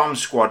the bomb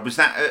squad, was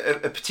that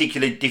a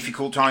particularly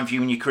difficult time for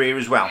you in your career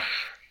as well?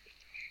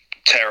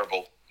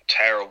 Terrible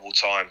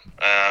time.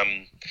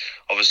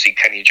 Obviously,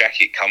 Kenny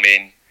Jackett come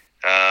in.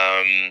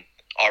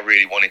 I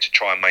really wanted to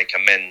try and make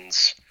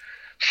amends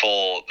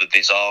for the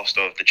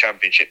disaster of the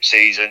championship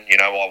season.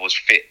 I was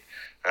fit,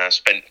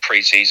 spent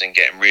pre-season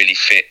getting really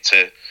fit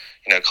to,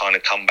 kind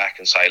of come back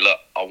and say, look,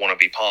 I want to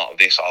be part of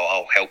this.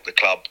 I'll help the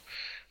club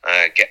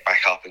get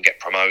back up and get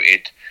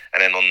promoted.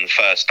 And then on the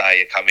first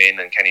day, I come in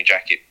and Kenny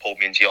Jackett pulled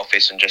me into the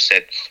office and just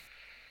said,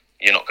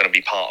 you're not going to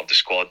be part of the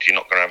squad. You're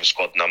not going to have a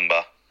squad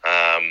number.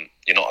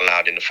 You're not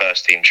allowed in the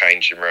first team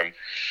changing room.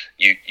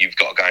 You've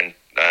got to go and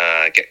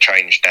get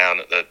changed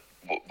down at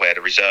where the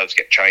reserves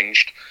get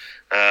changed.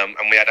 And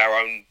we had our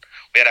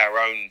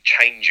own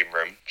changing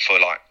room for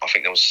I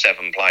think there was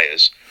 7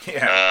 players.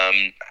 Yeah.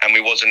 And we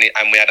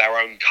had our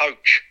own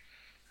coach.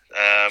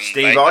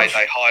 Steve Hodge?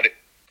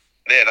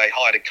 They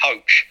hired a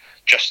coach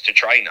just to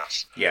train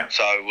us. Yeah.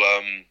 So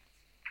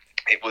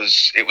it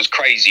was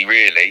crazy,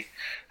 really,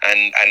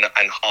 and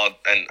hard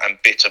and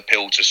bitter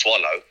pill to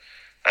swallow.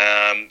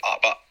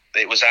 But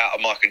it was out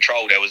of my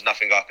control. There was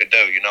nothing I could do.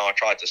 I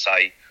tried to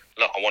say,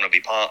 look, I want to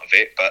be part of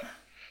it, but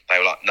they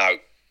were like, no.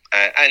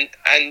 And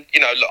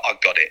look, I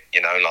got it.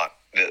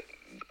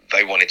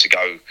 They wanted to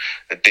go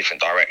a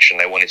different direction.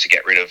 They wanted to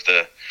get rid of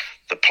the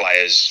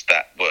players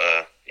that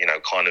were,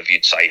 kind of,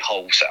 you'd say,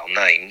 wholesale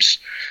names,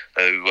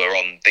 who were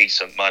on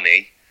decent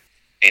money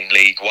in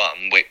League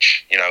One,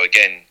 which,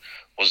 again,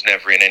 was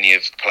never in any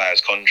of the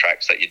players'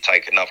 contracts that you'd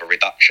take another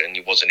reduction.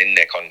 It wasn't in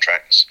their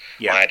contracts.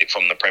 Yeah. I had it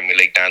from the Premier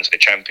League down to the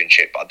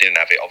Championship, but I didn't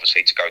have it,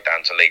 obviously, to go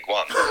down to League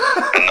One.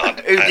 I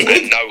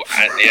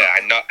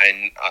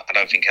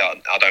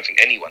don't think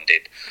anyone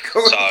did.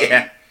 Cool. So,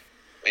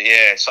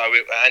 yeah. So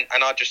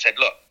I just said,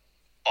 look,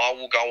 I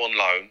will go on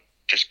loan.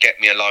 Just get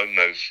me a loan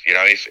move.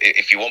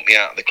 If you want me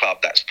out of the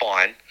club, that's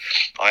fine.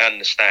 I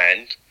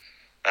understand.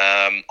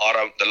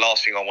 The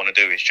last thing I want to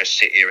do is just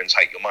sit here and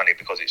take your money,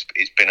 because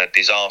it's been a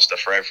disaster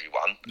for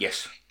everyone.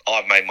 Yes.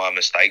 I've made my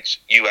mistakes.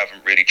 You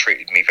haven't really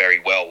treated me very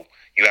well.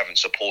 You haven't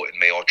supported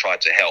me or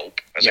tried to help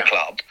as a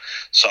club.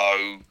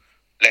 So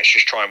let's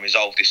just try and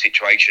resolve this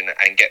situation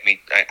and get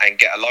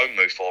a loan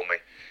move for me.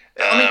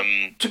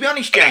 To be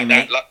honest,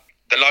 Jamie,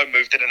 the loan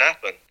move didn't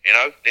happen.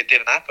 It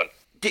didn't happen.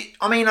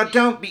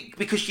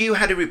 Because you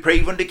had a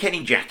reprieve under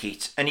Kenny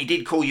Jackett, and he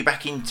did call you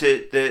back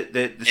into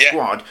the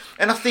squad.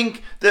 And I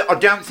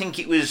don't think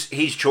it was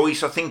his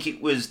choice. I think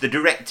it was the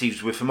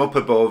directives were from up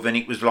above, and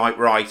it was like,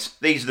 right,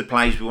 these are the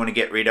players we want to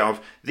get rid of.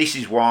 This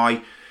is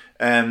why.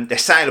 They're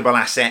saleable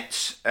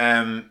assets.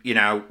 We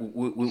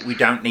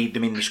don't need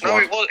them in the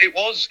squad. No, it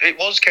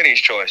was Kenny's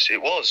choice.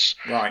 It was.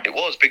 Right. It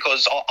was,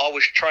 because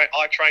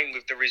I trained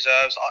with the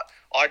reserves.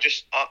 I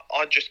just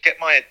get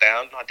my head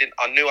down.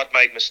 I knew I'd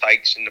made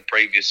mistakes in the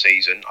previous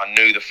season. I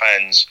knew the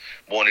fans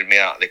wanted me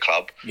out of the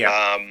club.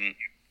 Yeah.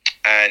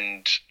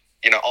 And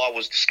I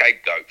was the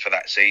scapegoat for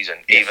that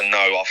season, even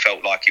though I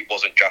felt like it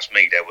wasn't just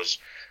me. There was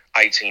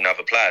 18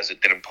 other players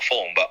that didn't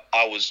perform, but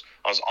I was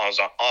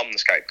like, I'm the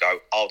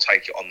scapegoat. I'll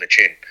take it on the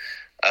chin.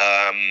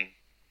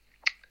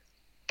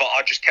 but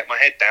I just kept my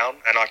head down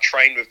and I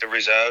trained with the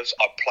reserves.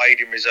 I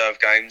played in reserve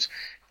games.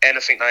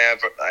 Anything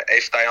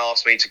if they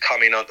asked me to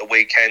come in on the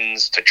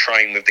weekends to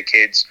train with the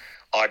kids,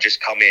 I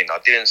just come in. I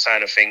didn't say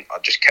anything. I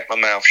just kept my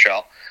mouth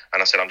shut,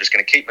 and I said, I'm just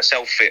going to keep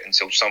myself fit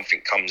until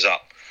something comes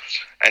up.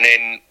 And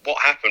then what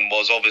happened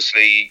was,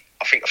 obviously,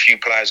 I think a few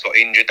players got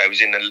injured. They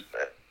was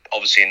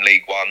obviously in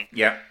League One.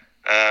 Yeah.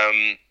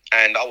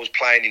 And I was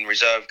playing in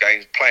reserve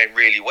games, playing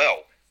really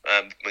well.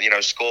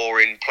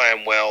 Scoring,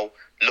 playing well,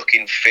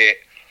 looking fit.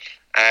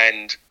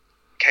 And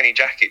Kenny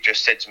Jackett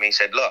just said to me, he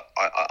said, look,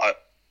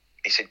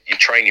 he said, you're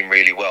training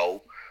really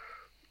well.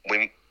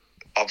 I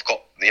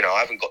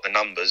haven't got the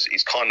numbers.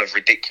 It's kind of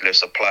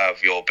ridiculous a player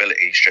of your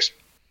abilities just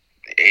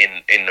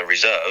in the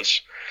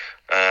reserves.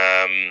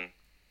 I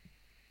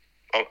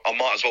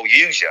might as well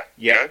use you,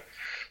 yeah. You know?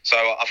 So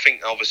I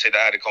think obviously they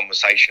had a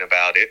conversation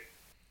about it,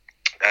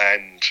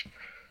 and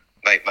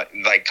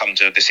they come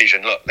to a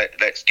decision. Look,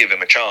 let's give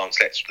him a chance.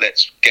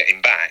 Let's get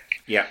him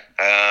back. Yeah.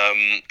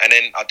 And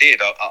then I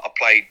did. I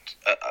played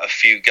a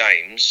few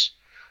games.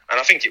 And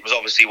I think it was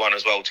obviously one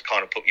as well to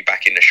kind of put me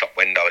back in the shop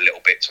window a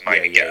little bit to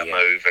maybe get a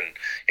move. And,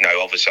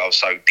 obviously I was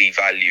so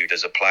devalued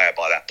as a player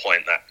by that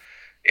point that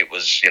it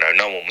was,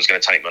 no one was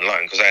going to take me on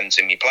loan because they hadn't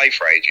seen me play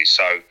for ages.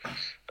 So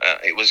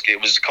it was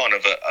kind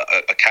of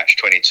a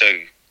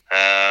catch-22.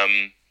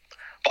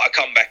 But I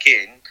come back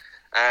in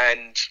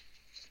and,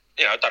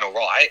 I've done all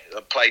right.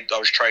 I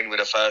was training with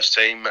the first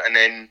team. And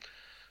then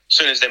as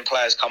soon as them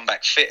players come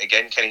back fit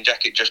again, Kenny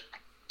Jackett just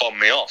bombed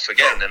me off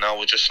again. And I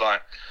was just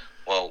like,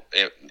 well,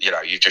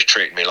 you've just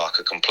treated me like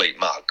a complete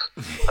mug,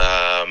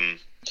 and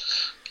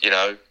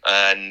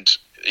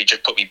he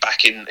just put me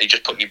back in. He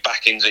just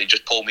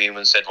pulled me in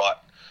and said, right,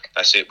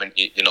 that's it.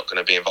 You're not going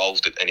to be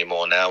involved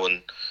anymore now,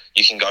 and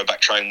you can go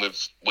back train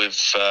with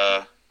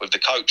the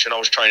coach. And I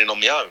was training on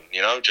my own,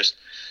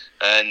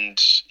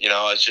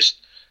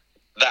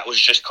 that was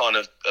just kind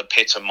of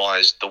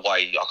epitomised the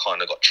way I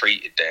kind of got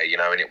treated there,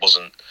 and it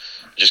wasn't,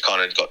 just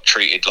kind of got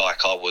treated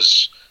like I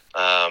was.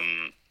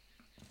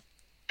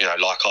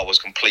 Like I was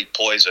complete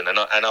poison, and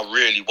I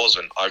really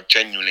wasn't. I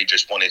genuinely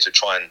just wanted to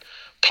try and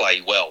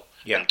play well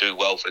and do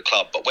well for the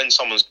club. But when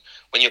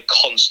you're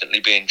constantly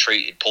being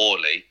treated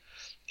poorly,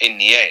 in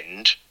the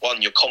end,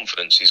 one, your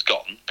confidence is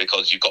gone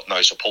because you've got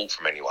no support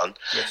from anyone,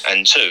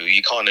 and two,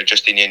 you kind of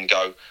just in the end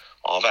go,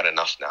 oh, I've had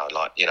enough now.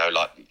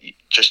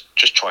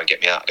 Just try and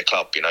get me out of the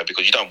club,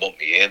 because you don't want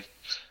me here.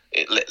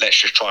 Let's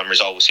just try and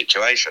resolve the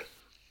situation.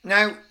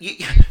 Now,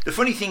 the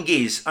funny thing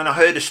is, and I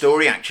heard a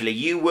story actually,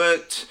 you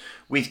worked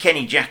with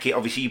Kenny Jackett.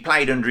 Obviously, you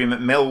played under him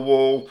at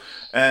Millwall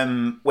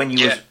when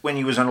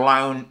you was on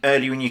loan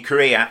earlier in your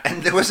career,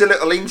 and there was a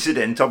little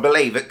incident, I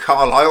believe, at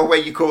Carlisle where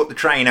you caught the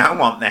train home,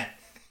 wasn't there?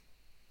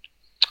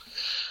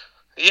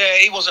 Yeah,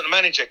 he wasn't the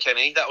manager,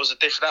 Kenny. That was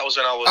That was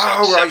when I was.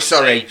 Oh, right.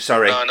 17.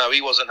 Sorry. No,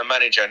 he wasn't the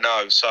manager.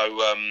 No,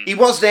 so he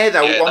was there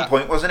though at one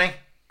point, wasn't he?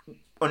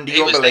 Under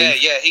your belief. There,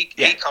 yeah.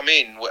 He come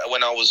in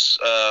when I was,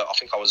 I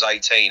think I was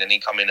 18, and he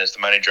come in as the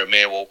manager at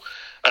Millwall,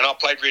 and I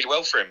played really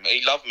well for him.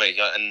 He loved me,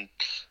 and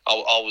I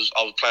was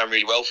playing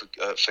really well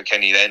for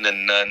Kenny then,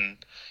 and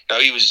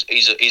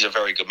he's a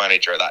very good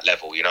manager at that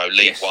level.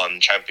 League One,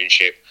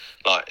 Championship,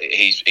 like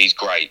he's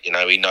great.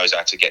 He knows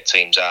how to get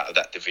teams out of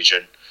that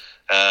division.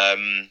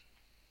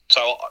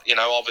 So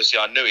obviously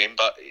I knew him,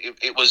 but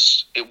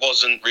it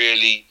wasn't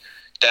really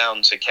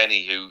down to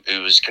Kenny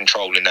who was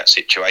controlling that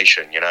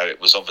situation. It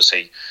was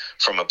obviously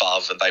from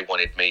above, and they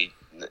wanted me,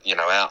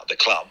 out of the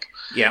club.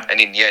 Yeah. And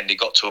in the end, it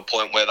got to a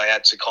point where they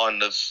had to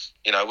kind of,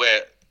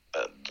 where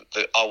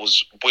I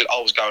was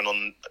going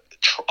on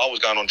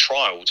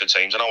trial to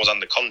teams, and I was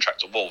under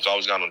contract at Wolves. I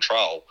was going on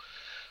trial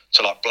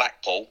to like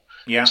Blackpool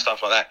and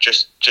stuff like that,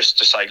 just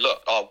to say,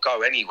 look, I'll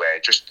go anywhere.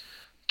 Just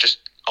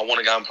I want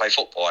to go and play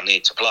football. I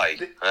need to play.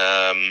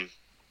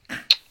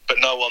 But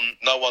no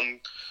one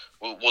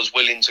was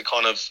willing to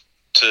kind of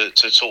to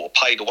sort of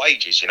pay the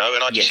wages, And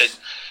I just said,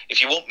 if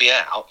you want me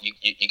out,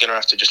 you're going to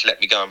have to just let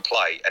me go and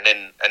play, and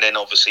then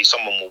obviously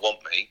someone will want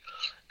me,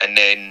 and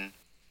then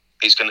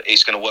it's going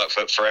to work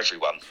for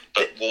everyone.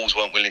 But Wolves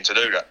weren't willing to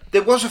do that.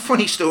 There was a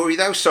funny story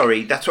though.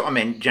 Sorry, that's what I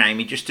meant,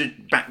 Jamie. Just to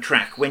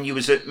backtrack, when you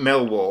was at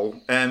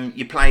Millwall,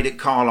 you played at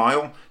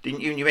Carlisle,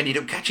 didn't you? And you ended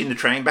up catching the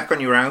train back on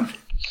your own.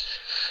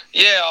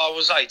 Yeah, I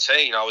was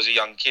 18. I was a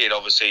young kid.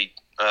 Obviously,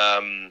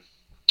 I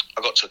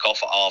got took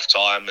off at half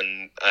time,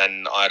 and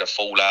I had a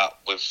fallout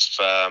with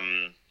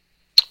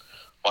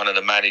one of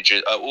the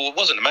managers. Well, it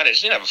wasn't the manager.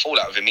 I didn't have a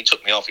fallout with him. He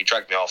took me off. He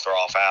dragged me after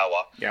half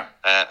hour. Yeah.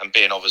 And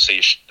being obviously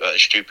a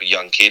stupid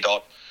young kid,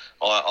 I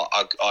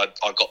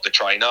got the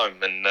train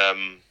home, and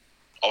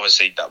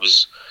obviously that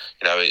was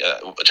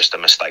just a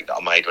mistake that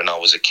I made when I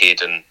was a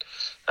kid, and.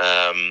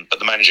 But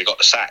the manager got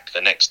the sack the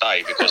next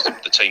day because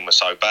the team was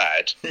so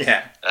bad.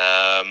 Yeah.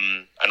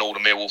 And all the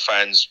Millwall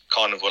fans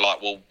kind of were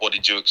like, "Well, what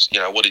did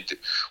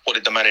what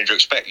did the manager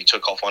expect? You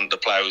took off one of the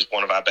players, who was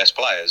one of our best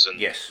players." And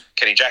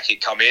Kenny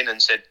Jackett come in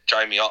and said,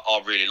 "Jamie,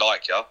 I really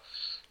like you.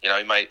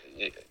 Mate,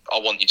 I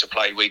want you to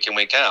play week in,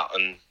 week out."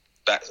 And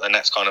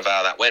that's kind of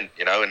how that went.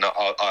 And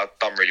I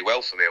done really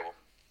well for Millwall.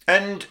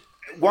 And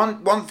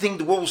one thing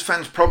the Wolves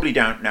fans probably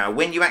don't know,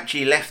 when you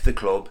actually left the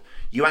club,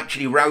 you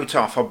actually wrote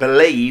off, I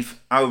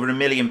believe, over £1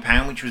 million,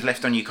 which was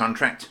left on your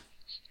contract.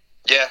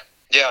 Yeah,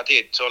 I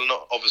did. So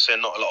obviously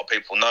not a lot of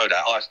people know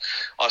that.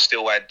 I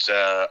still had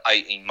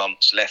 18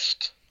 months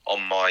left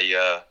on my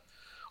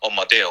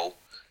deal,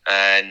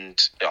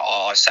 and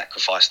I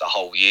sacrificed a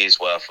whole year's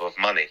worth of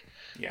money.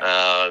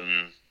 Yeah.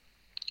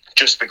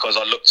 Just because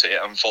I looked at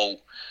it and thought,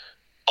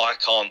 I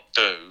can't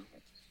do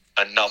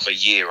another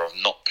year of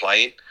not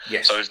playing.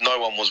 Yes. So if no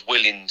one was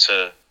willing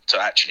to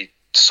actually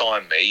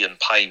sign me and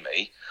pay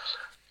me,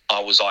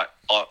 I was like,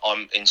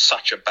 I'm in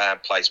such a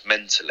bad place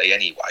mentally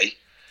anyway,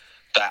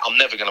 that I'm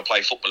never going to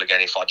play football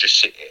again if I just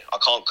sit here. I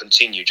can't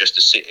continue just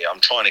to sit here.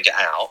 I'm trying to get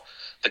out.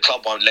 The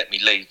club won't let me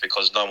leave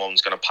because no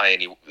one's going to pay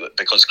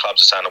because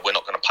clubs are saying that we're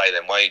not going to pay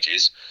them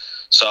wages.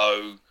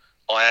 So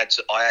I had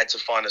to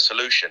find a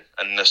solution,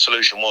 and the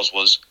solution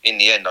was in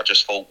the end I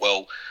just thought,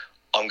 well,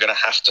 I'm going to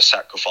have to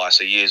sacrifice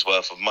a year's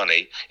worth of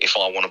money if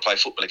I want to play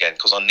football again,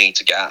 because I need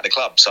to get out of the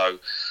club. So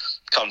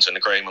come to an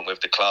agreement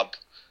with the club,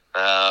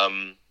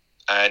 and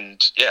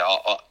yeah,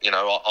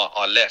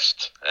 I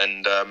left,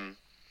 and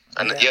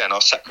I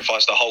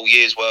sacrificed a whole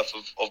year's worth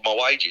of my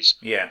wages.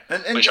 Yeah,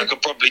 which I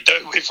could probably do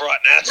with right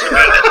now, to be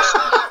honest.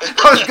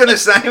 I was going to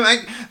say,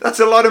 mate,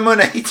 that's a lot of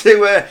money to.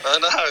 I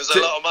know it's a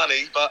lot of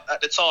money, but at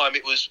the time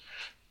it was.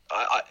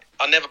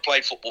 I never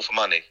played football for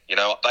money. You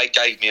know, they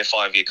gave me a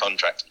 5-year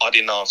contract. I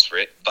didn't ask for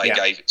it. They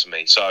gave it to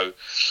me. So,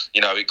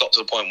 you know, it got to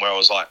the point where I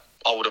was like,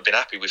 I would have been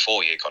happy with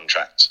 4-year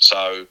contract.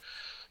 So,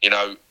 you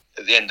know,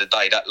 at the end of the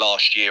day, that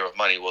last year of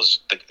money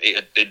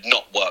it had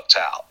not worked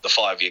out. The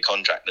 5-year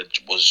contract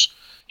was,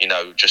 you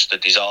know, just a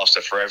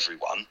disaster for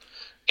everyone,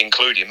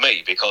 including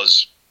me,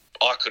 because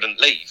I couldn't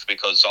leave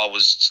because I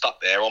was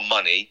stuck there on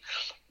money.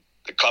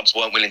 The clubs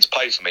weren't willing to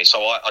pay for me.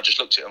 So I just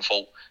looked at it and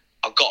thought,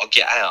 I've got to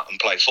get out and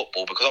play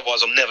football, because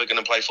otherwise I'm never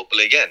going to play football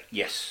again.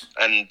 Yes.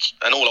 And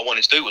all I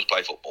wanted to do was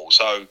play football.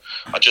 So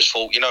I just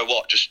thought, you know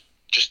what, just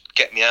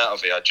get me out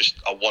of here.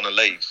 I want to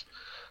leave.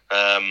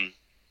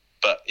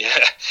 But yeah,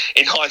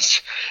 in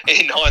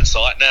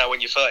hindsight, now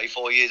when you're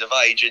 34 years of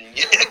age and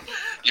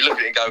you look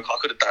at it and go, I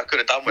could have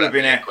done with that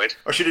 £1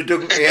 I should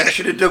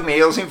have dug my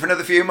heels in for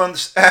another few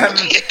months.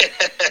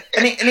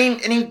 And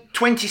in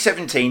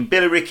 2017,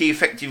 Billericay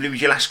effectively was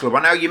your last club.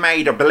 I know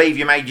I believe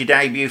you made your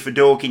debut for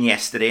Dorking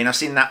yesterday, and I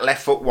seen that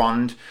left foot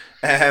wand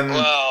come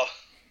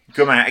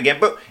out again.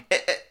 But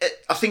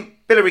I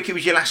think Billericay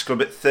was your last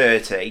club at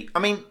 30. I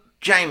mean,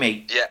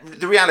 Jamie,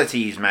 the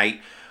reality is,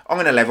 mate, I'm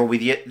going to level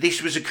with you.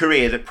 This was a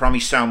career that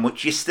promised so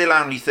much. You're still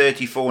only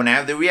 34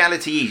 now. The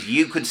reality is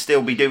you could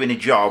still be doing a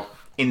job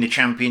in the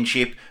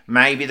Championship,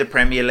 maybe the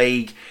Premier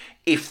League,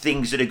 if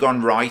things had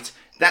gone right.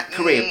 That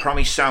career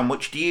promised so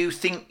much. Do you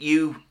think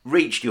you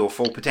reached your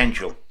full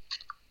potential?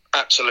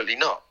 Absolutely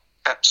not.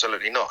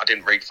 Absolutely not. I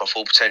didn't reach my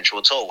full potential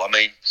at all. I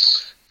mean,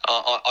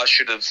 I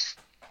should have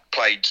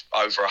played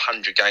over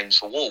 100 games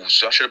for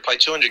Wolves. I should have played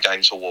 200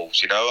 games for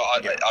Wolves. You know,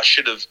 I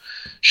should have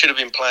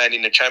been playing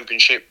in the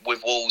Championship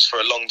with Wolves for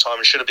a long time.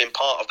 I should have been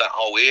part of that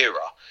whole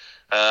era.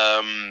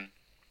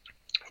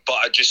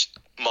 But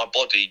my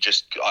body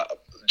just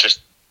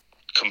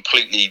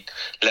completely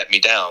let me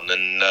down,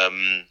 and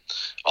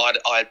I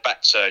had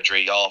back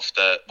surgery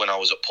when I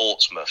was at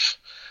Portsmouth,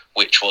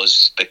 which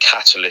was the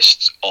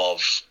catalyst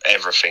of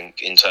everything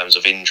in terms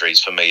of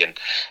injuries for me. And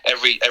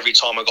every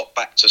time I got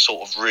back to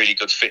sort of really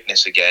good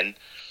fitness again,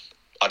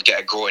 I'd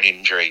get a groin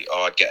injury, or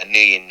I'd get a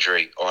knee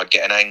injury, or I'd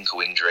get an ankle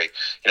injury.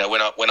 You know,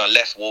 when I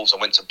left Wolves, I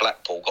went to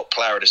Blackpool, got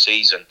player of the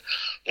season,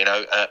 you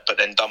know, but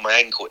then done my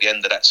ankle at the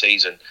end of that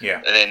season.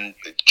 Yeah. And then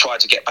tried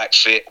to get back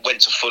fit,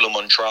 went to Fulham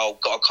on trial,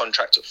 got a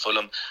contract at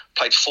Fulham,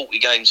 played 40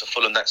 games for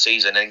Fulham that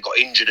season, and got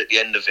injured at the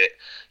end of it.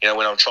 You know,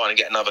 when I'm trying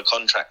to get another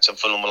contract, and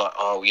Fulham were like,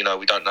 oh, you know,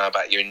 we don't know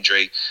about your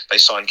injury. They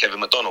signed Kevin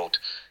McDonald,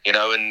 you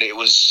know, and it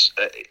was,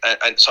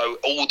 and so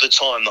all the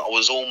time that I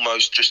was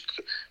almost just,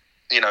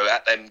 you know,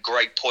 at them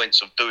great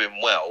points of doing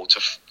well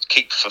to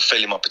keep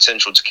fulfilling my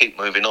potential, to keep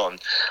moving on,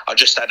 I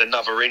just had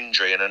another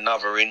injury, and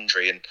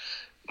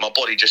my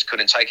body just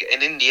couldn't take it.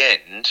 And in the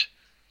end,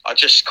 I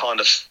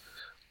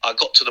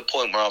got to the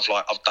point where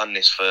I've done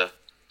this for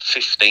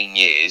 15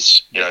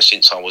 years, you know,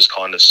 since I was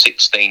kind of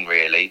 16,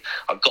 really.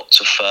 I got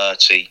to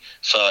 30,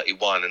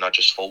 31, and I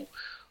just thought,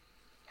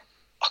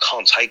 I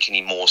can't take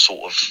any more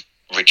sort of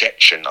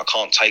rejection. I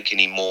can't take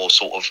any more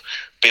sort of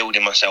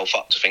building myself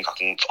up to think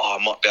I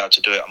might be able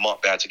to do it. I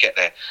might be able to get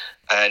there.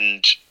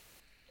 And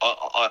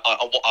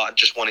I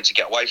just wanted to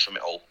get away from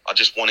it all. I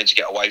just wanted to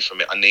get away from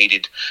it.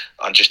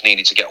 I just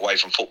needed to get away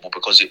from football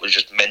because it was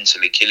just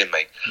mentally killing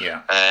me.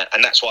 Yeah.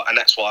 And that's why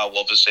I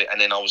obviously, and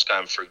then I was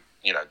going through,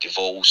 you know,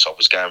 divorce. I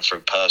was going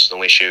through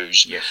personal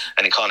issues. Yes.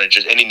 And it kind of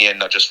and in the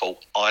end, I just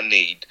thought I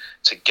need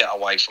to get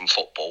away from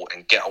football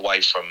and get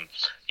away from,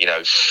 you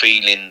know,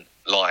 feeling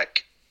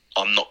like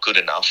I'm not good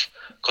enough,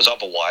 because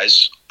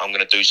otherwise I'm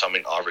going to do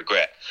something I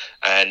regret.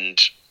 And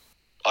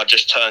I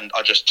just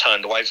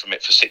turned away from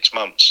it for 6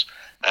 months.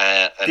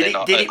 Did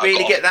it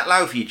really get that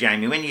low for you,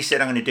 Jamie? When you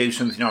said I'm going to do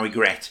something I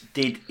regret,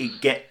 did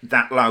it get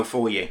that low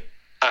for you?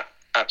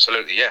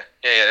 Absolutely, yeah.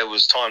 There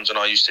was times when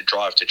I used to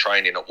drive to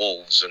training at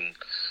Wolves, and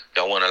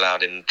I weren't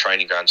allowed in the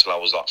training ground until I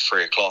was like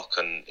 3 o'clock,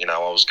 and I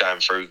was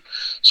going through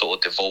sort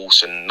of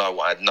divorce, and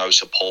I had no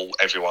support.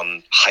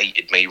 Everyone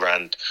hated me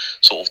around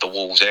sort of the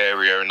Wolves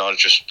area, and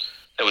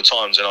there were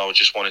times when I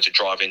just wanted to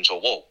drive into a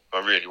wall. I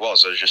really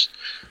was.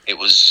 It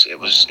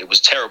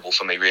was terrible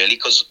for me, really,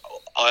 because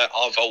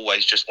I've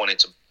always just wanted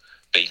to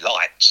be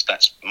liked.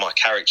 That's my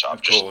character.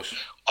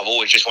 I've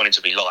always just wanted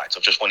to be liked.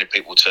 I've just wanted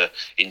people to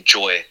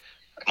enjoy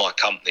my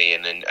company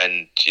and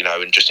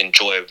just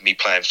enjoy me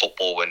playing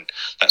football, and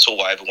that's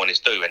all I ever wanted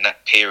to do. And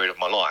that period of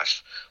my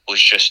life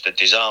was just a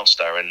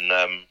disaster, and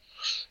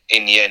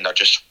in the end I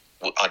just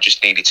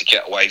needed to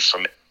get away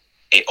from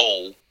it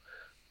all,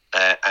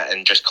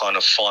 and just kind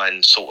of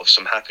find sort of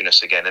some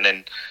happiness again. And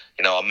then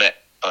I met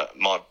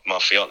my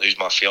fiance, who's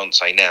my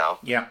fiance now.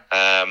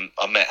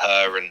 I met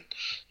her,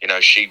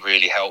 and she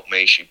really helped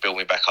me. She built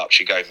me back up.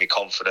 She gave me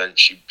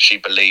confidence. She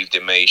believed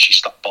in me. She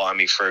stuck by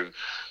me through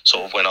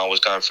sort of when I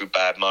was going through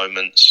bad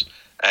moments,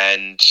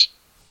 and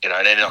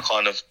and then I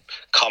kind of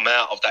come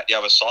out of that the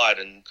other side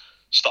and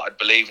started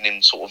believing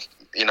in sort of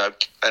and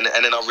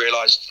then I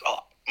realised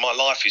my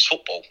life is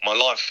football. My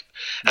life.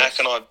 Yes.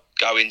 How can I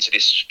go into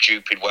this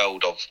stupid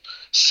world of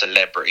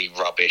celebrity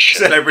rubbish?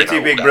 Celebrity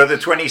Big Brother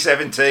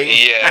 2017.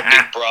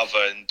 Yeah, Big Brother,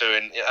 and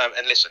doing.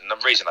 And listen, the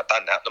reason I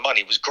done that, the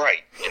money was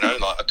great.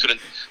 Like I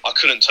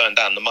couldn't turn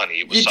down the money.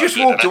 It was you just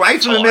walked away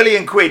from £1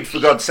 million, for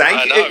God's sake.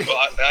 I know,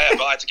 but I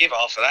had to give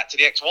half of that to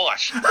the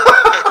ex-wife. So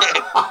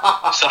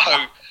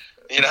I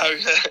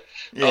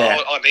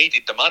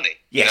needed the money.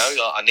 Yes.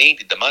 I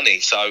needed the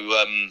money. So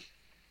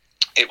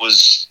it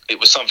was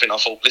something I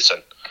thought.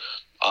 Listen.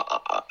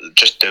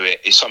 Just do it.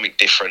 It's something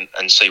different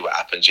and see what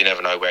happens. You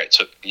never know where it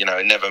took.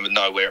 Never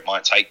know where it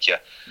might take you.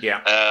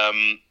 Yeah.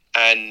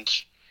 And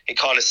it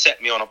kind of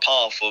set me on a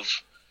path of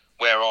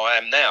where I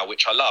am now,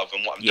 which I love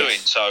and what I'm doing.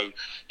 So,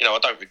 I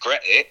don't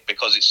regret it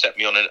because it set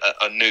me on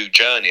a new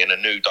journey and a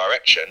new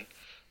direction.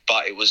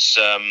 But it was.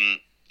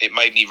 It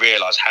made me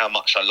realise how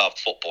much I loved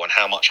football and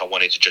how much I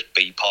wanted to just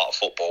be part of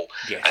football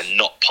and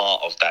not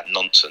part of that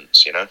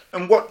nonsense,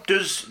 And what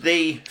does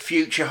the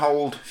future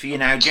hold for you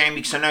now, Jamie?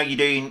 Because I know you're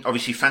doing,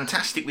 obviously,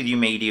 fantastic with your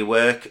media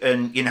work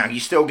and, you're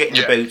still getting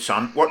the boots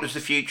on. What does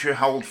the future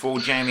hold for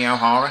Jamie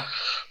O'Hara?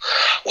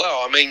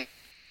 Well, I mean,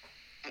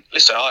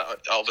 listen, I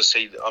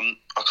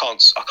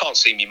can't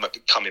see me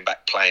coming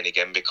back playing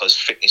again because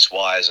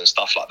fitness-wise and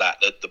stuff like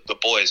that, the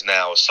boys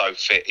now are so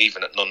fit,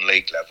 even at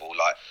non-league level.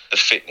 Like the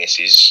fitness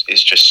is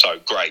just so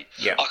great.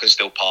 Yeah. I can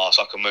still pass,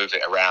 I can move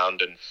it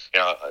around, and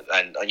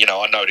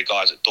I know the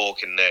guys at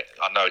Dorking.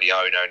 I know the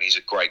owner, and he's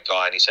a great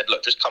guy. And he said,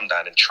 look, just come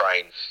down and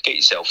train, get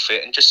yourself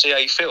fit, and just see how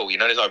you feel.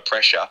 There's no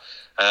pressure.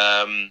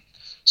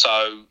 So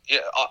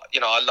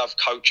I love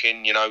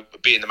coaching.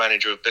 Being the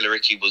manager of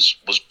Billericay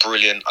was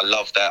brilliant. I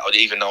loved that.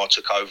 Even though I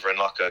took over in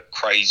like a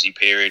crazy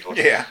period with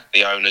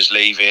the owners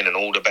leaving and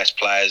all the best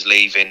players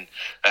leaving,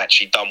 I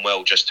actually done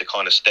well just to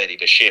kind of steady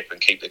the ship and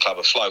keep the club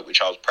afloat,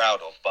 which I was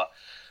proud of. But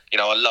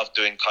I love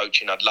doing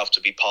coaching. I'd love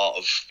to be part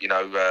of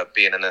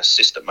being an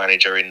assistant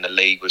manager in the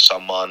league with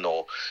someone,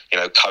 or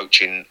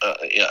coaching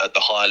at the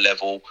higher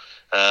level.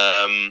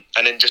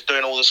 And then just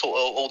doing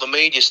all the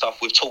media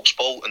stuff with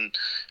TalkSport, and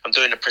I'm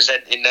doing the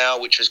presenting now,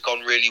 which has gone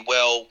really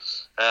well.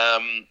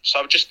 So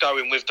I'm just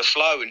going with the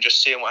flow and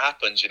just seeing what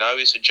happens.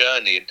 It's a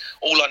journey, and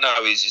all I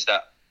know is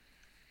that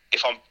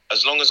as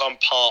long as I'm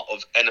part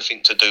of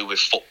anything to do with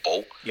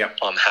football,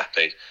 I'm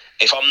happy.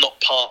 If I'm not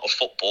part of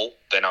football,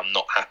 then I'm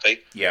not happy.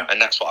 Yeah. And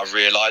that's what I've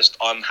realised.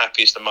 I'm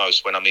happiest the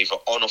most when I'm either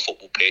on a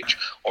football pitch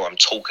or I'm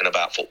talking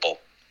about football.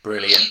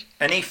 Brilliant.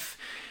 And if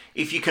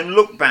you can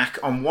look back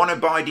on one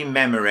abiding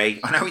memory,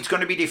 I know it's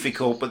going to be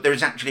difficult, but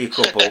there's actually a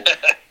couple.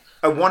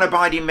 One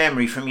abiding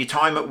memory from your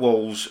time at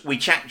Wolves,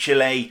 which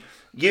actually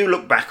you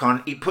look back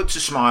on, it puts a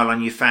smile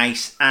on your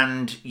face,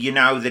 and you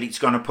know that it's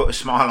going to put a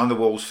smile on the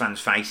Wolves fans'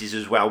 faces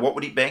as well. What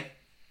would it be?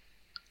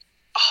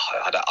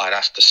 I'd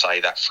have to say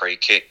that free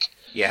kick.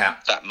 Yeah.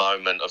 That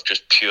moment of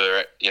just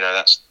pure,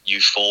 that's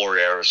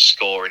euphoria of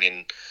scoring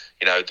in,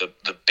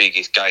 the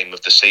biggest game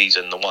of the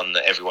season, the one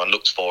that everyone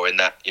looks for in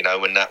that,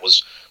 when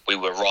we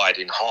were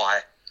riding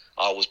high.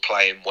 I was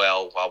playing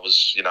well. I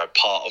was,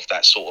 part of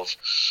that sort of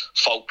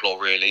folklore,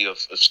 really, of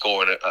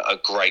scoring a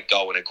great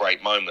goal and a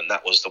great moment.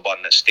 That was the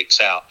one that sticks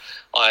out.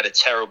 I had a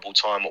terrible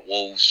time at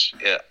Wolves.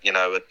 I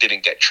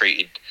didn't get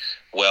treated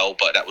well,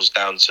 but that was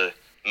down to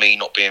me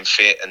not being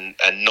fit and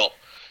not,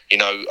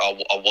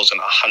 I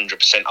wasn't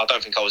 100%. I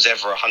don't think I was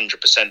ever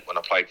 100% when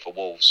I played for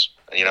Wolves.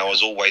 I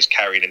was always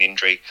carrying an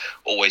injury,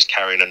 always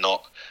carrying a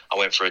knock. I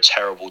went through a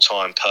terrible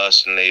time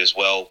personally as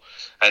well.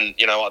 And,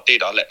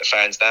 I let the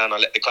fans down, I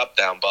let the club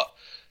down, but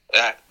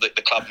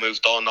the club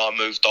moved on, I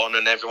moved on,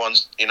 and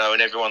everyone's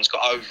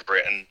got over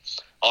it. And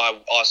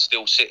I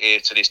still sit here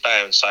to this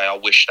day and say, I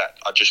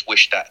just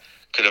wish that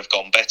could have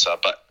gone better.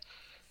 But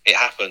it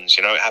happens,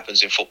 it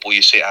happens in football.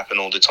 You see it happen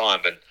all the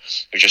time, and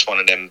it was just one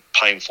of them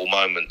painful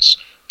moments.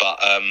 But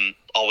I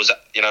was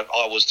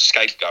the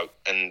scapegoat,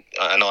 and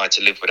I had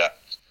to live with that.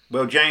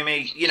 Well,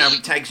 Jamie, you know,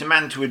 it takes a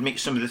man to admit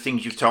some of the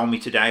things you've told me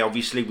today.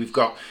 Obviously,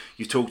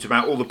 you've talked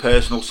about all the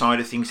personal side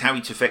of things, how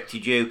it's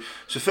affected you.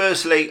 So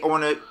firstly, I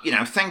want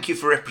to, thank you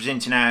for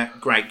representing our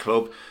great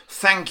club.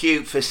 Thank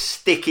you for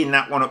sticking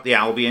that one up the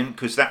Albion,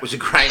 because that was a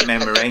great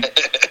memory.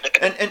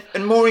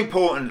 And more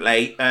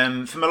importantly,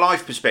 from a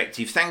life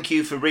perspective, thank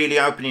you for really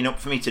opening up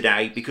for me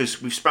today,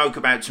 because we've spoke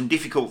about some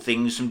difficult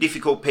things, some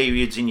difficult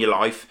periods in your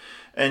life.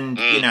 And,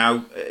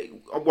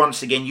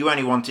 once again, you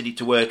only wanted it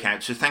to work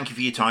out. So thank you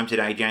for your time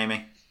today,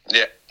 Jamie.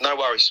 Yeah, no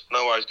worries.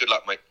 Good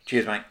luck, mate.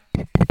 Cheers, mate.